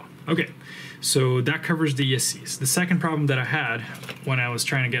as well. Okay, so that covers the ESCs. The second problem that I had when I was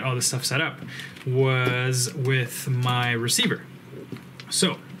trying to get all this stuff set up was with my receiver.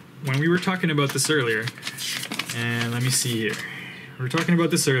 So when we were talking about this earlier, and let me see here, we were talking about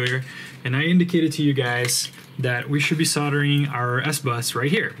this earlier, and I indicated to you guys that we should be soldering our S-bus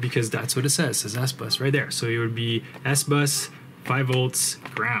right here, because that's what it says. It says S-bus right there. So it would be S-bus, 5 volts,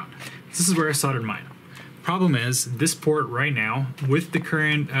 ground. This is where I soldered mine. Problem is, this port right now, with the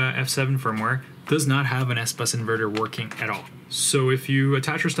current F7 firmware, does not have an S-bus inverter working at all. So if you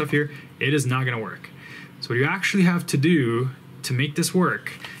attach your stuff here, it is not going to work. So what you actually have to do to make this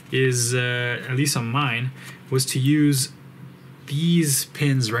work is, at least on mine, was to use these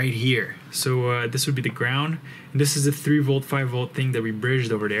pins right here. So this would be the ground, and this is the 3 volt, 5 volt thing that we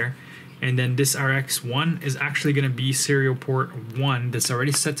bridged over there. And then this RX1 is actually going to be serial port 1 that's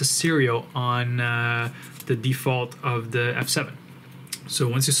already set to serial on the default of the F7. So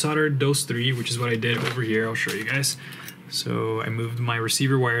once you soldered those 3, which is what I did over here, I'll show you guys. So I moved my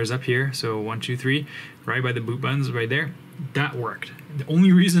receiver wires up here, so 1, 2, 3, right by the boot buttons right there. That worked. The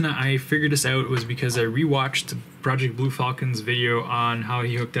only reason I figured this out was because I rewatched Project Blue Falcon's video on how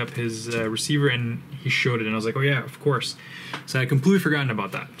he hooked up his receiver, and he showed it, and I was like, oh yeah, of course. So I completely forgotten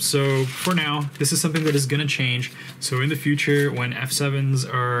about that. So for now, this is something that is going to change. So in the future, when F7s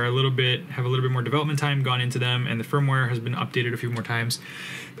are have a little bit more development time gone into them, and the firmware has been updated a few more times,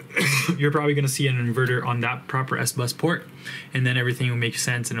 you're probably going to see an inverter on that proper S-bus port, and then everything will make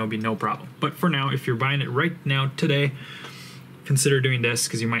sense and it'll be no problem. But for now, if you're buying it right now today, consider doing this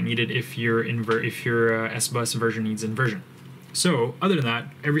because you might need it if your S-bus version needs inversion. So other than that,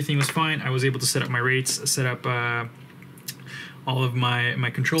 everything was fine. I was able to set up my rates, set up all of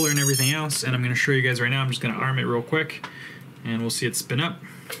my controller and everything else, and I'm going to show you guys right now. I'm just going to arm it real quick, and we'll see it spin up.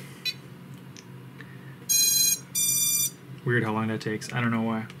 Weird how long that takes. I don't know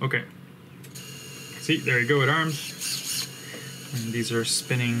why. Okay. See, there you go, it arms. And these are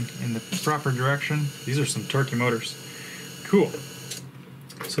spinning in the proper direction. These are some torquey motors. Cool.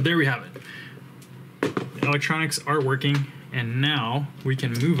 So there we have it. The electronics are working, and now we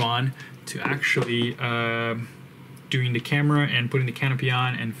can move on to actually doing the camera and putting the canopy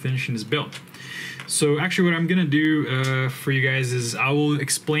on and finishing this build. So actually what I'm gonna do for you guys is I will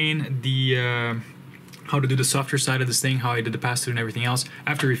explain the how to do the softer side of this thing, how I did the pass-through and everything else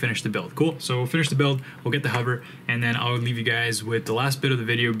after we finish the build. Cool? So we'll finish the build, we'll get the hover, and then I'll leave you guys with the last bit of the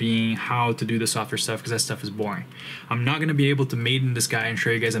video being how to do the softer stuff, because that stuff is boring. I'm not going to be able to maiden this guy and show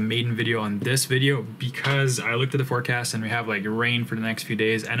you guys a maiden video on this video because I looked at the forecast and we have like rain for the next few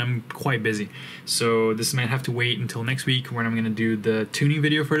days and I'm quite busy. So this might have to wait until next week when I'm going to do the tuning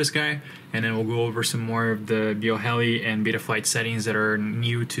video for this guy, and then we'll go over some more of the BlHeli and Betaflight settings that are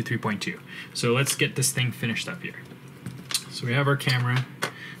new to 3.2. So let's get this thing finished up here. So we have our camera,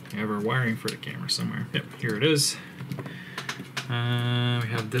 we have our wiring for the camera somewhere. Yep, here it is. We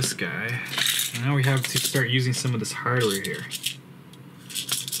have this guy. And now we have to start using some of this hardware here.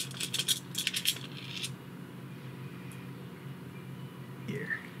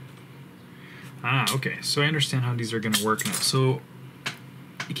 Here. Okay, so I understand how these are gonna work now. So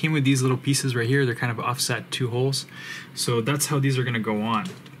it came with these little pieces right here. They're kind of offset 2 holes. So that's how these are gonna go on.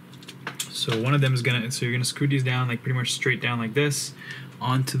 So one of them is so you're gonna screw these down like pretty much straight down like this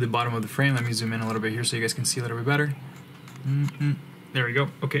onto the bottom of the frame. Let me zoom in a little bit here so you guys can see a little bit better. There we go.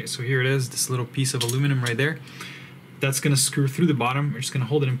 Okay, so here it is, this little piece of aluminum right there. That's gonna screw through the bottom. We're just gonna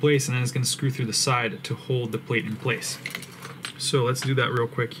hold it in place, and then it's gonna screw through the side to hold the plate in place. So let's do that real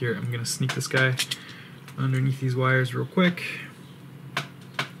quick here. I'm gonna sneak this guy underneath these wires real quick. I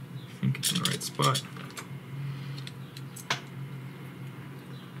think it's in the right spot.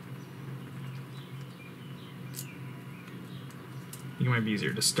 I think it might be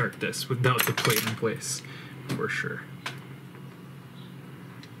easier to start this without the plate in place, for sure.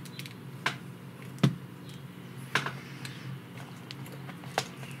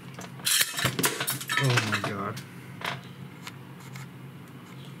 Oh my god.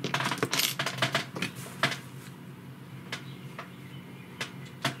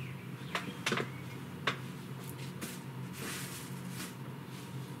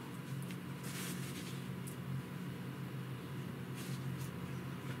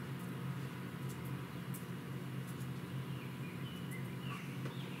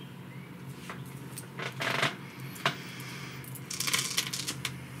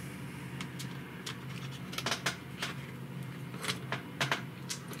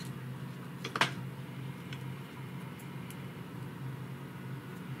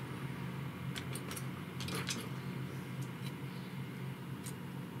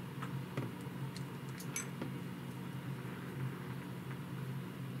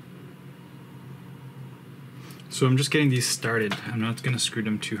 So I'm just getting these started. I'm not going to screw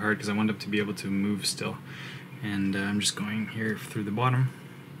them too hard because I want them to be able to move still. And I'm just going here through the bottom.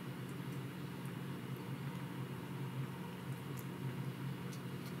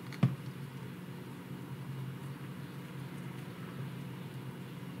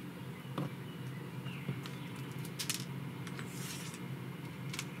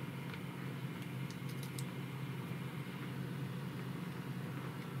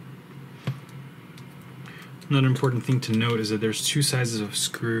 Another important thing to note is that there's two sizes of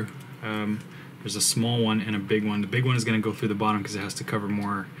screw. There's a small one and a big one. The big one is going to go through the bottom because it has to cover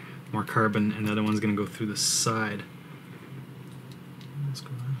more carbon, and the other one's going to go through the side. What's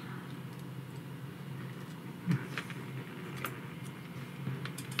going on here?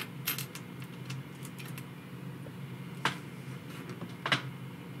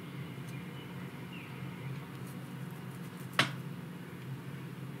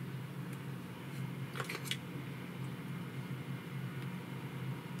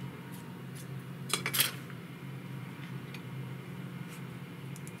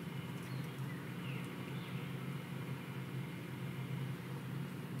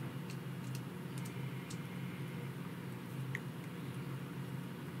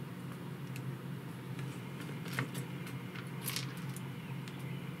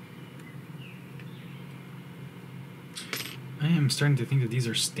 I am starting to think that these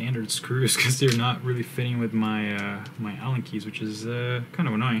are standard screws because they're not really fitting with my my Allen keys, which is kind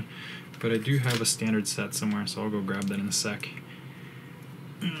of annoying. But I do have a standard set somewhere, so I'll go grab that in a sec.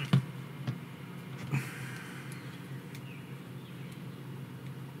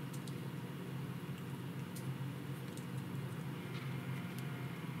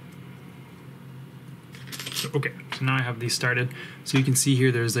 Okay, so now I have these started. So you can see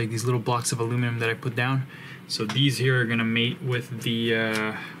here there's like these little blocks of aluminum that I put down. So these here are gonna mate with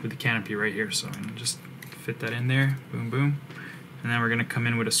the canopy right here. So I'm gonna just fit that in there, boom, boom. And then we're gonna come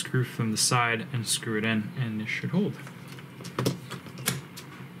in with a screw from the side and screw it in, and it should hold.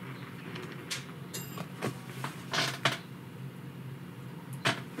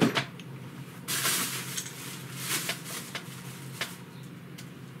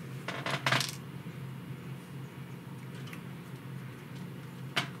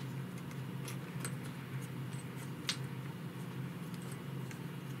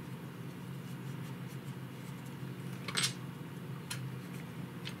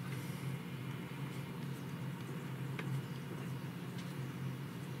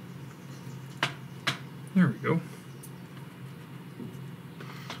 There we go.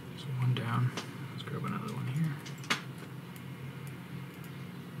 So one down. Let's grab another one here.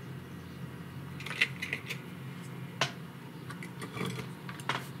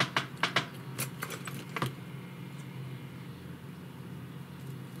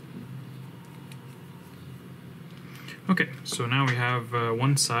 Okay, so now we have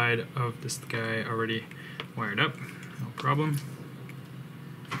one side of this guy already wired up, no problem.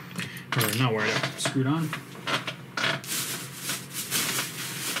 Or not wired up, screwed on.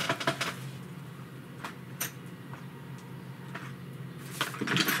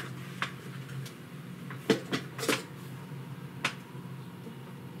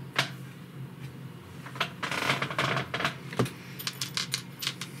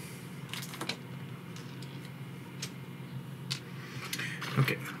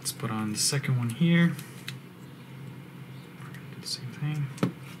 Okay, let's put on the second one here. Do the same thing.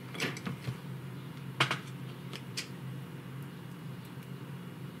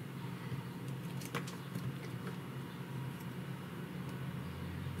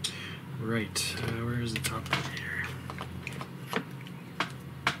 Right, where is the top plate here?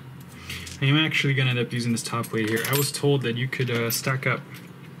 I am actually going to end up using this top plate here. I was told that you could stack up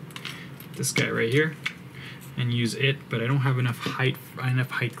this guy right here and use it, but I don't have enough height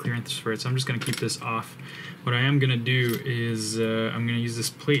clearance for it, so I'm just going to keep this off. What I am going to do is I'm going to use this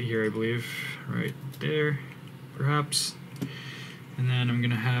plate here, I believe, right there, perhaps. And then I'm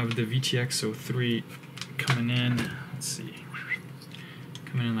going to have the VTX03 coming in. Let's see.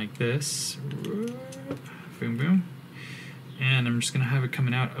 Coming in like this, boom, boom, and I'm just gonna have it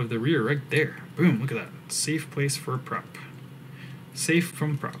coming out of the rear right there. Boom! Look at that, safe place for a prop, safe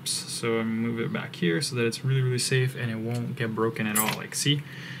from props. So I'm gonna move it back here so that it's really, really safe and it won't get broken at all. Like, see,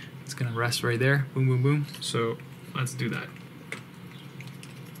 it's gonna rest right there. Boom, boom, boom. So let's do that.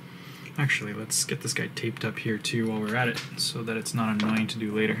 Actually, let's get this guy taped up here too while we're at it, so that it's not annoying to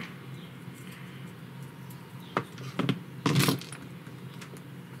do later.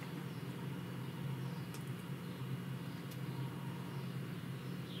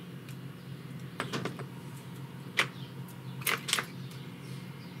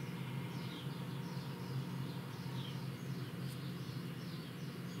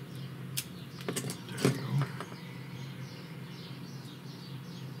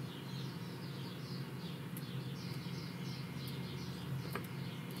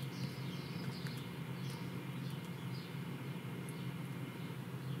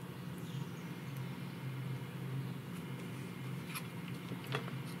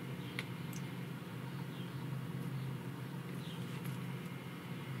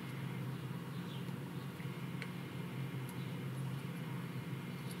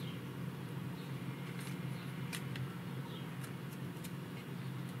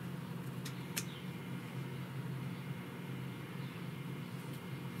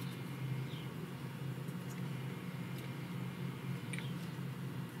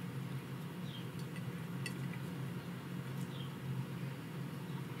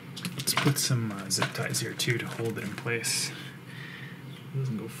 put some zip ties here too to hold it in place. It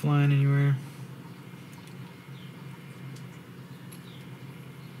doesn't go flying anywhere.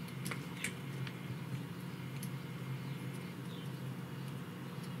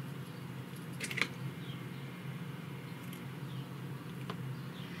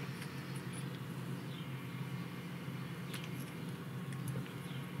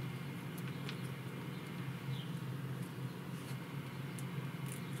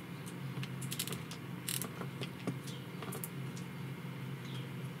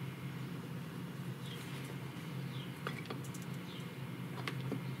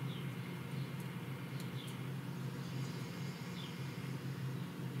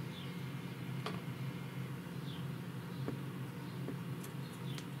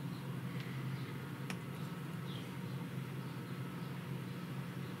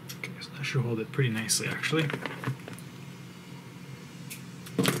 So that should hold it pretty nicely, actually. There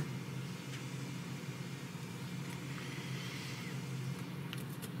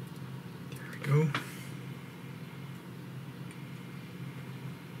we go.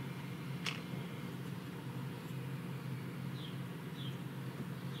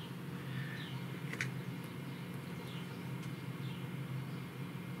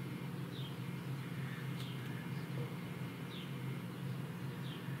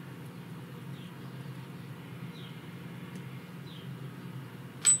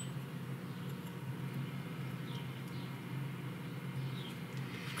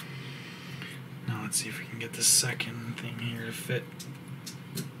 Let's see if we can get the second thing here to fit.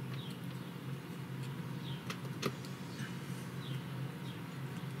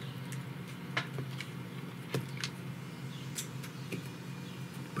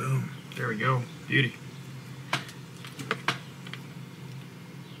 Boom. There we go. Beauty.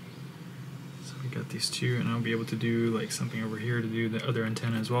 So we got these two, and I'll be able to do like something over here to do the other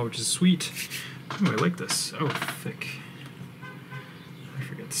antenna as well, which is sweet. Oh, I like this. Oh, thick. I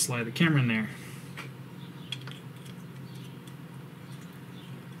forgot to slide the camera in there.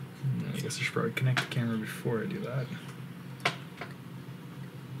 I guess I should probably connect the camera before I do that.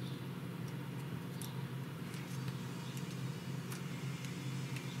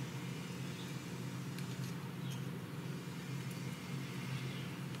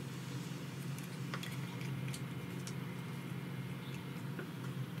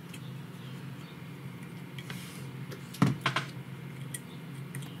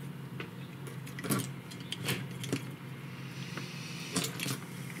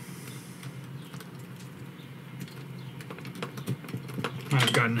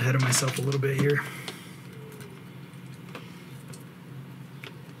 I've gotten ahead of myself a little bit here.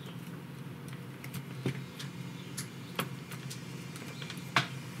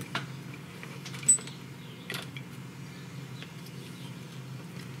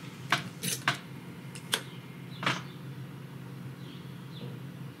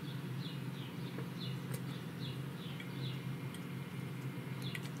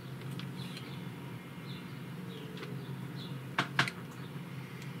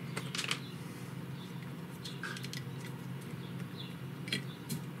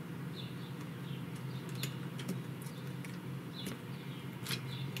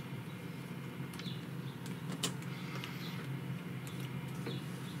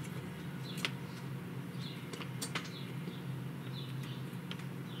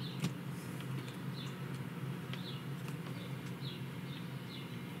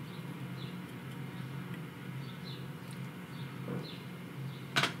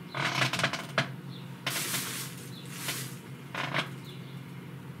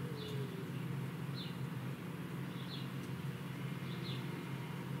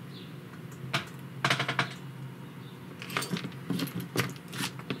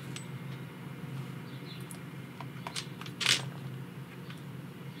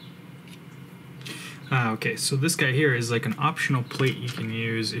 Okay, so this guy here is like an optional plate you can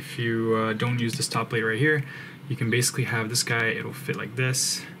use if you don't use this top plate right here. You can basically have this guy, it'll fit like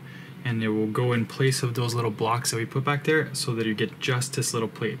this, and it will go in place of those little blocks that we put back there so that you get just this little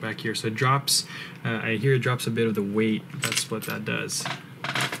plate back here. So it drops, I hear it drops a bit of the weight, that's what that does.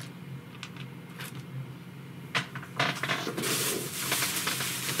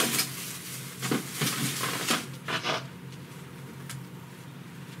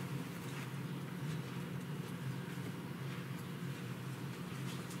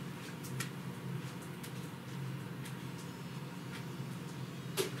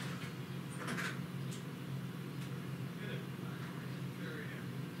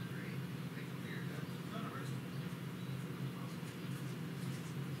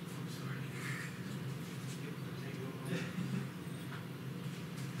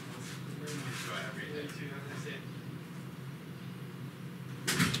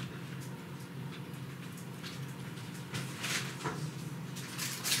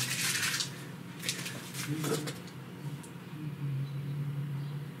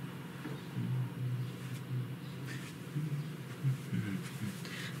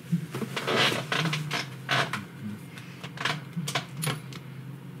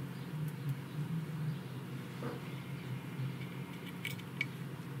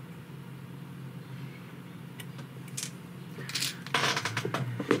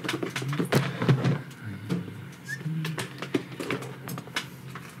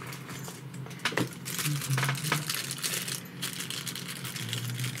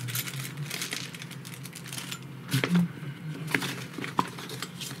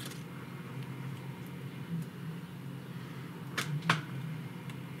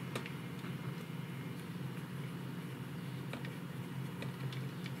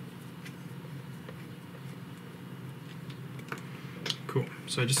 Cool.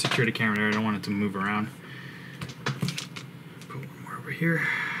 So I just secured a camera there. I don't want it to move around. Put one more over here.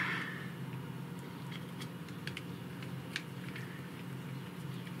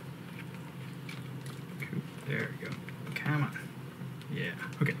 Cool. There we go. Come on. Yeah.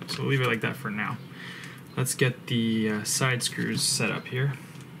 Okay. So we'll leave it like that for now. Let's get the side screws set up here.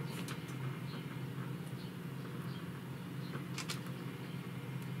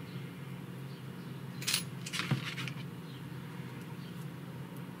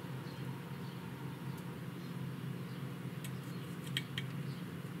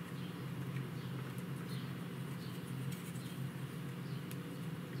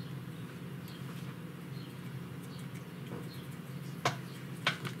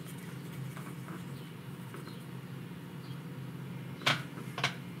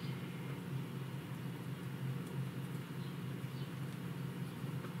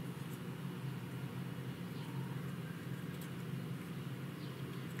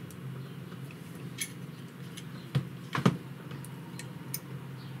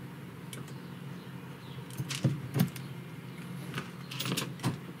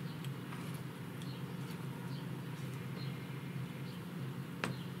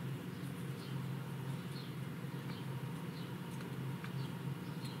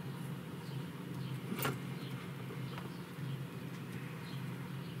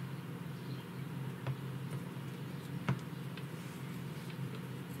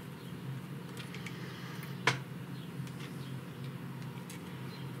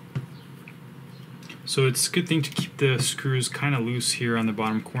 So it's a good thing to keep the screws kind of loose here on the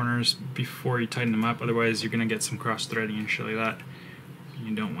bottom corners before you tighten them up, otherwise you're going to get some cross threading and shit like that.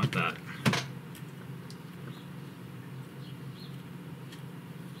 You don't want that.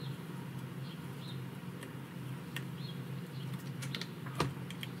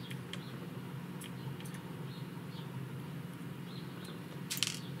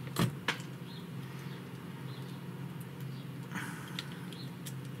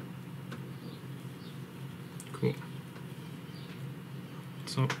 Cool.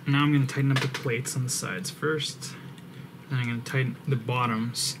 So now I'm going to tighten up the plates on the sides first. Then I'm going to tighten the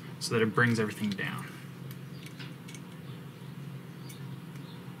bottoms so that it brings everything down.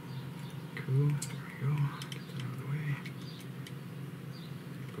 Cool. There we go. Get that out of the way.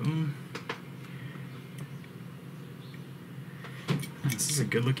 Boom. This is a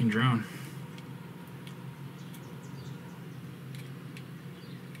good looking drone.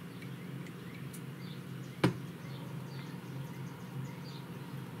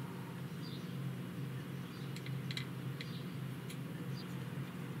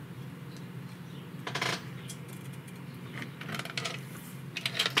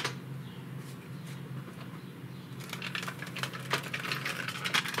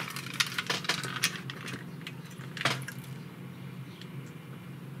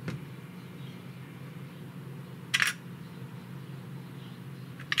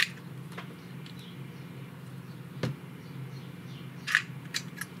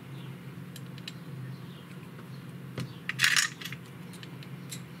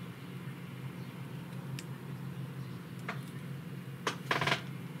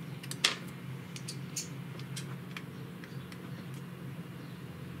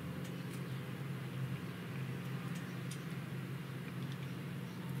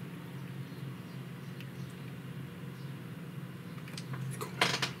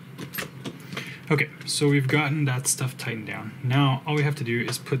 Okay, so we've gotten that stuff tightened down. Now all we have to do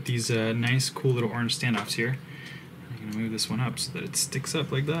is put these nice cool little orange standoffs here. I'm going to move this one up so that it sticks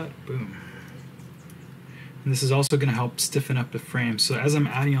up like that. Boom. And this is also going to help stiffen up the frame. So as I'm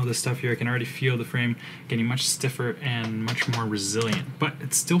adding all this stuff here, I can already feel the frame getting much stiffer and much more resilient. But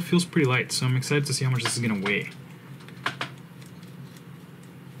it still feels pretty light, so I'm excited to see how much this is going to weigh.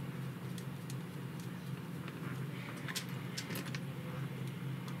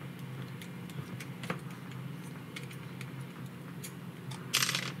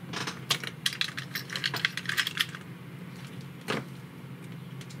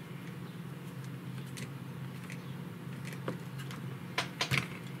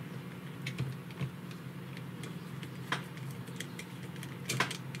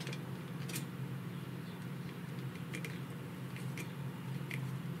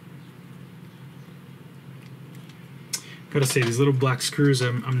 Gotta say, these little black screws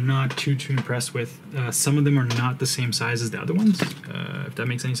I'm not too impressed with. Some of them are not the same size as the other ones, if that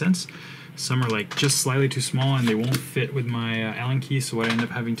makes any sense. Some are like just slightly too small and they won't fit with my Allen key, so what I end up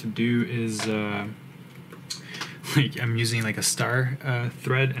having to do is like I'm using like a star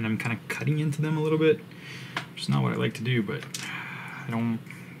thread and I'm kind of cutting into them a little bit, which is not what I like to do, but I don't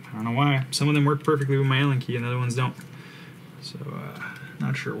know why. Some of them work perfectly with my Allen key and other ones don't, so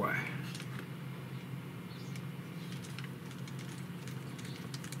not sure why.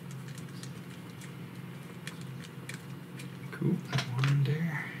 Cool, one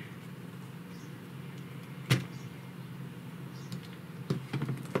there.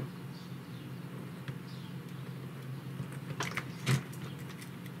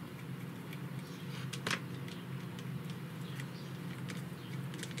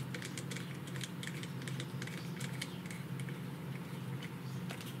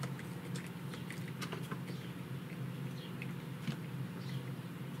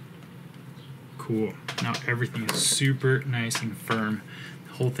 Cool. Now everything is super nice and firm.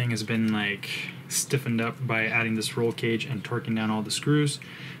 The whole thing has been like stiffened up by adding this roll cage and torquing down all the screws,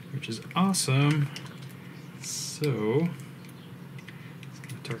 which is awesome. So just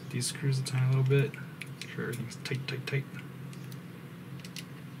gonna torque these screws a tiny little bit. Make sure everything's tight.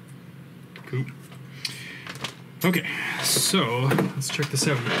 Cool. Okay, so let's check this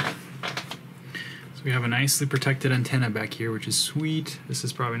out here. So we have a nicely protected antenna back here, which is sweet. This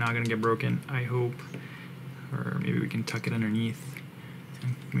is probably not going to get broken, I hope. Or maybe we can tuck it underneath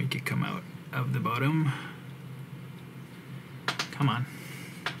and make it come out of the bottom. Come on.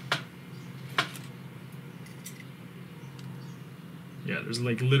 Yeah, there's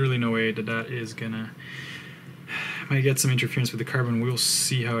like literally no way that is gonna... Might get some interference with the carbon. We'll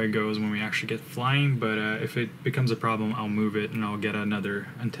see how it goes when we actually get flying, but if it becomes a problem, I'll move it and I'll get another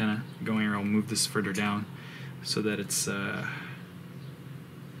antenna going, or I'll move this further down so that it's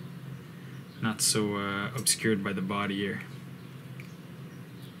not so obscured by the body here.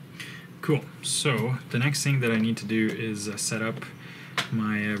 Cool. So the next thing that I need to do is set up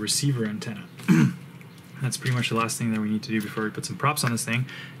my receiver antenna. That's pretty much the last thing that we need to do before we put some props on this thing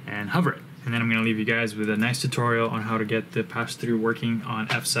and hover it. And then I'm going to leave you guys with a nice tutorial on how to get the pass-through working on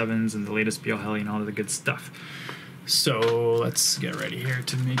F7s and the latest BlHeli and all of the good stuff. So let's get ready here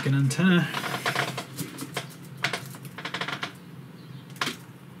to make an antenna.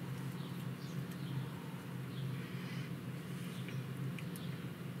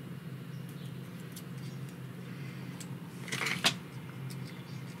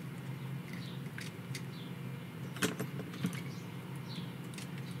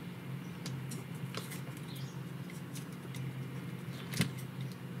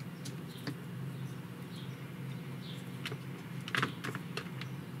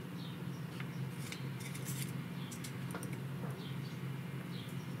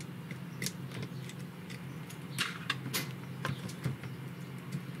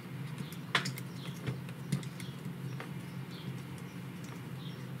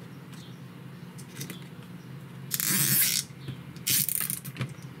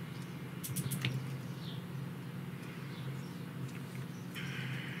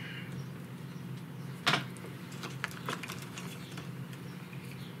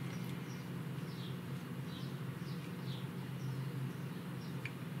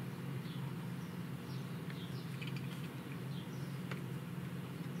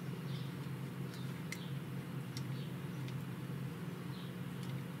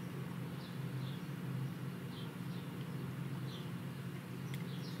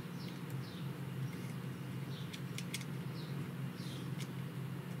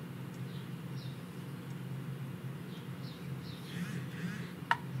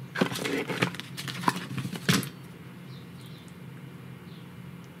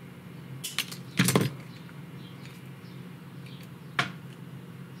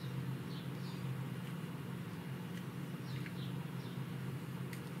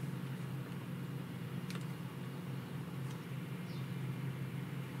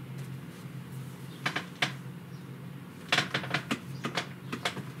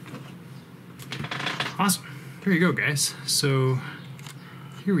 Awesome. There you go, guys. So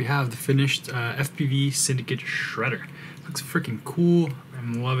here we have the finished FPV Syndicate Shredder. Looks freaking cool.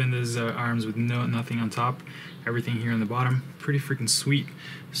 I'm loving these arms with nothing on top, everything here on the bottom. Pretty freaking sweet.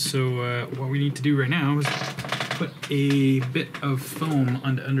 So what we need to do right now is put a bit of foam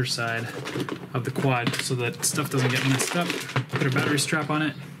on the underside of the quad so that stuff doesn't get messed up. Put a battery strap on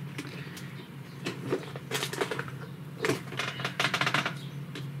it.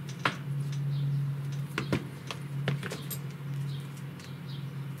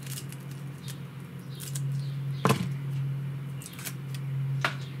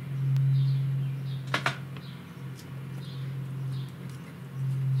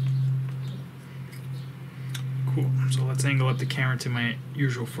 So let's angle up the camera to my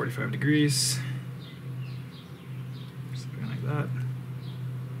usual 45 degrees. Something like that.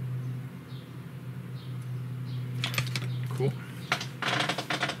 Cool.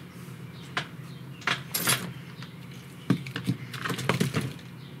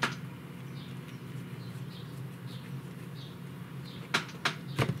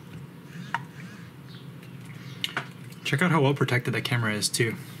 Check out how well protected that camera is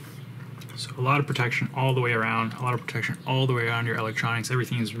too. So a lot of protection all the way around, a lot of protection all the way around your electronics.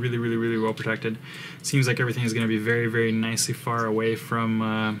 Everything is really, really, really well protected. It seems like everything is going to be very, very nicely far away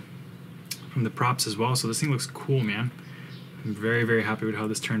from the props as well. So this thing looks cool, man. I'm very, very happy with how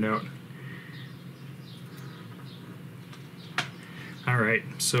this turned out. Alright,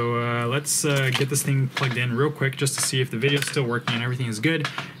 so let's get this thing plugged in real quick just to see if the video is still working and everything is good.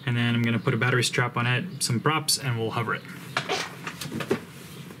 And then I'm going to put a battery strap on it, some props, and we'll hover it.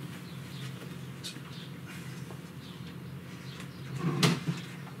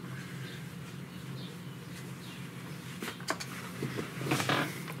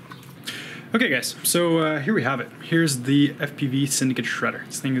 Okay guys, so here we have it. Here's the FPV Syndicate Shredder.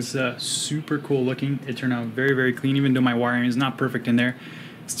 This thing is super cool looking. It turned out very, very clean, even though my wiring is not perfect in there.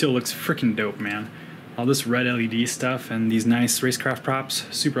 It still looks freaking dope, man. All this red LED stuff and these nice racecraft props,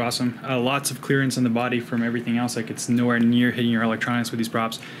 super awesome. Lots of clearance on the body from everything else, like it's nowhere near hitting your electronics with these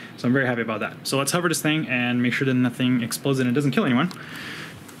props. So I'm very happy about that. So let's hover this thing and make sure that nothing explodes and it doesn't kill anyone.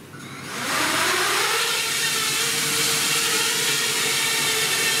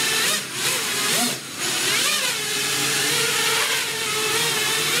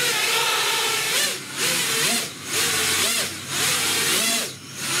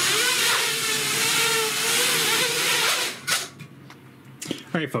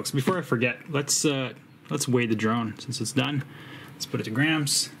 Alright folks, before I forget, let's weigh the drone since it's done. Let's put it to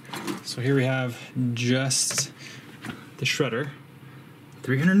grams. So here we have just the shredder.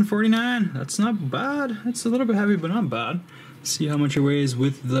 349, that's not bad. It's a little bit heavy, but not bad. Let's see how much it weighs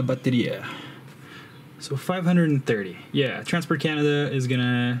with the bateria. So 530. Yeah, Transport Canada is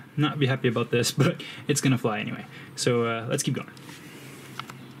gonna not be happy about this, but it's gonna fly anyway. So let's keep going.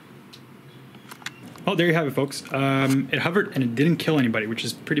 Oh, there you have it, folks. It hovered and it didn't kill anybody, which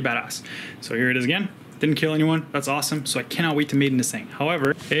is pretty badass. So here it is again. Didn't kill anyone. That's awesome. So I cannot wait to maiden this thing.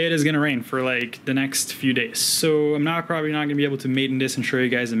 However, it is going to rain for like the next few days. So I'm probably not going to be able to maiden this and show you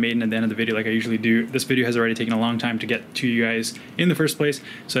guys the maiden at the end of the video like I usually do. This video has already taken a long time to get to you guys in the first place.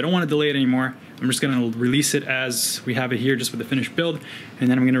 So I don't want to delay it anymore. I'm just going to release it as we have it here, just with the finished build. And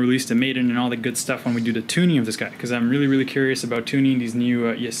then I'm going to release the maiden and all the good stuff when we do the tuning of this guy. Because I'm really, really curious about tuning these new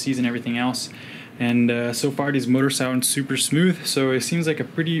ESCs and everything else. And so far these motors sound super smooth, so it seems like a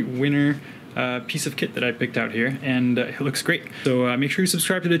pretty winner piece of kit that I picked out here, and it looks great. So make sure you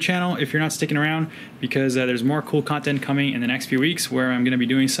subscribe to the channel if you're not sticking around, because there's more cool content coming in the next few weeks where I'm going to be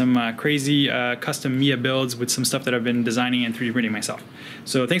doing some crazy custom Mia builds with some stuff that I've been designing and 3D printing myself.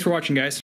 So thanks for watching, guys.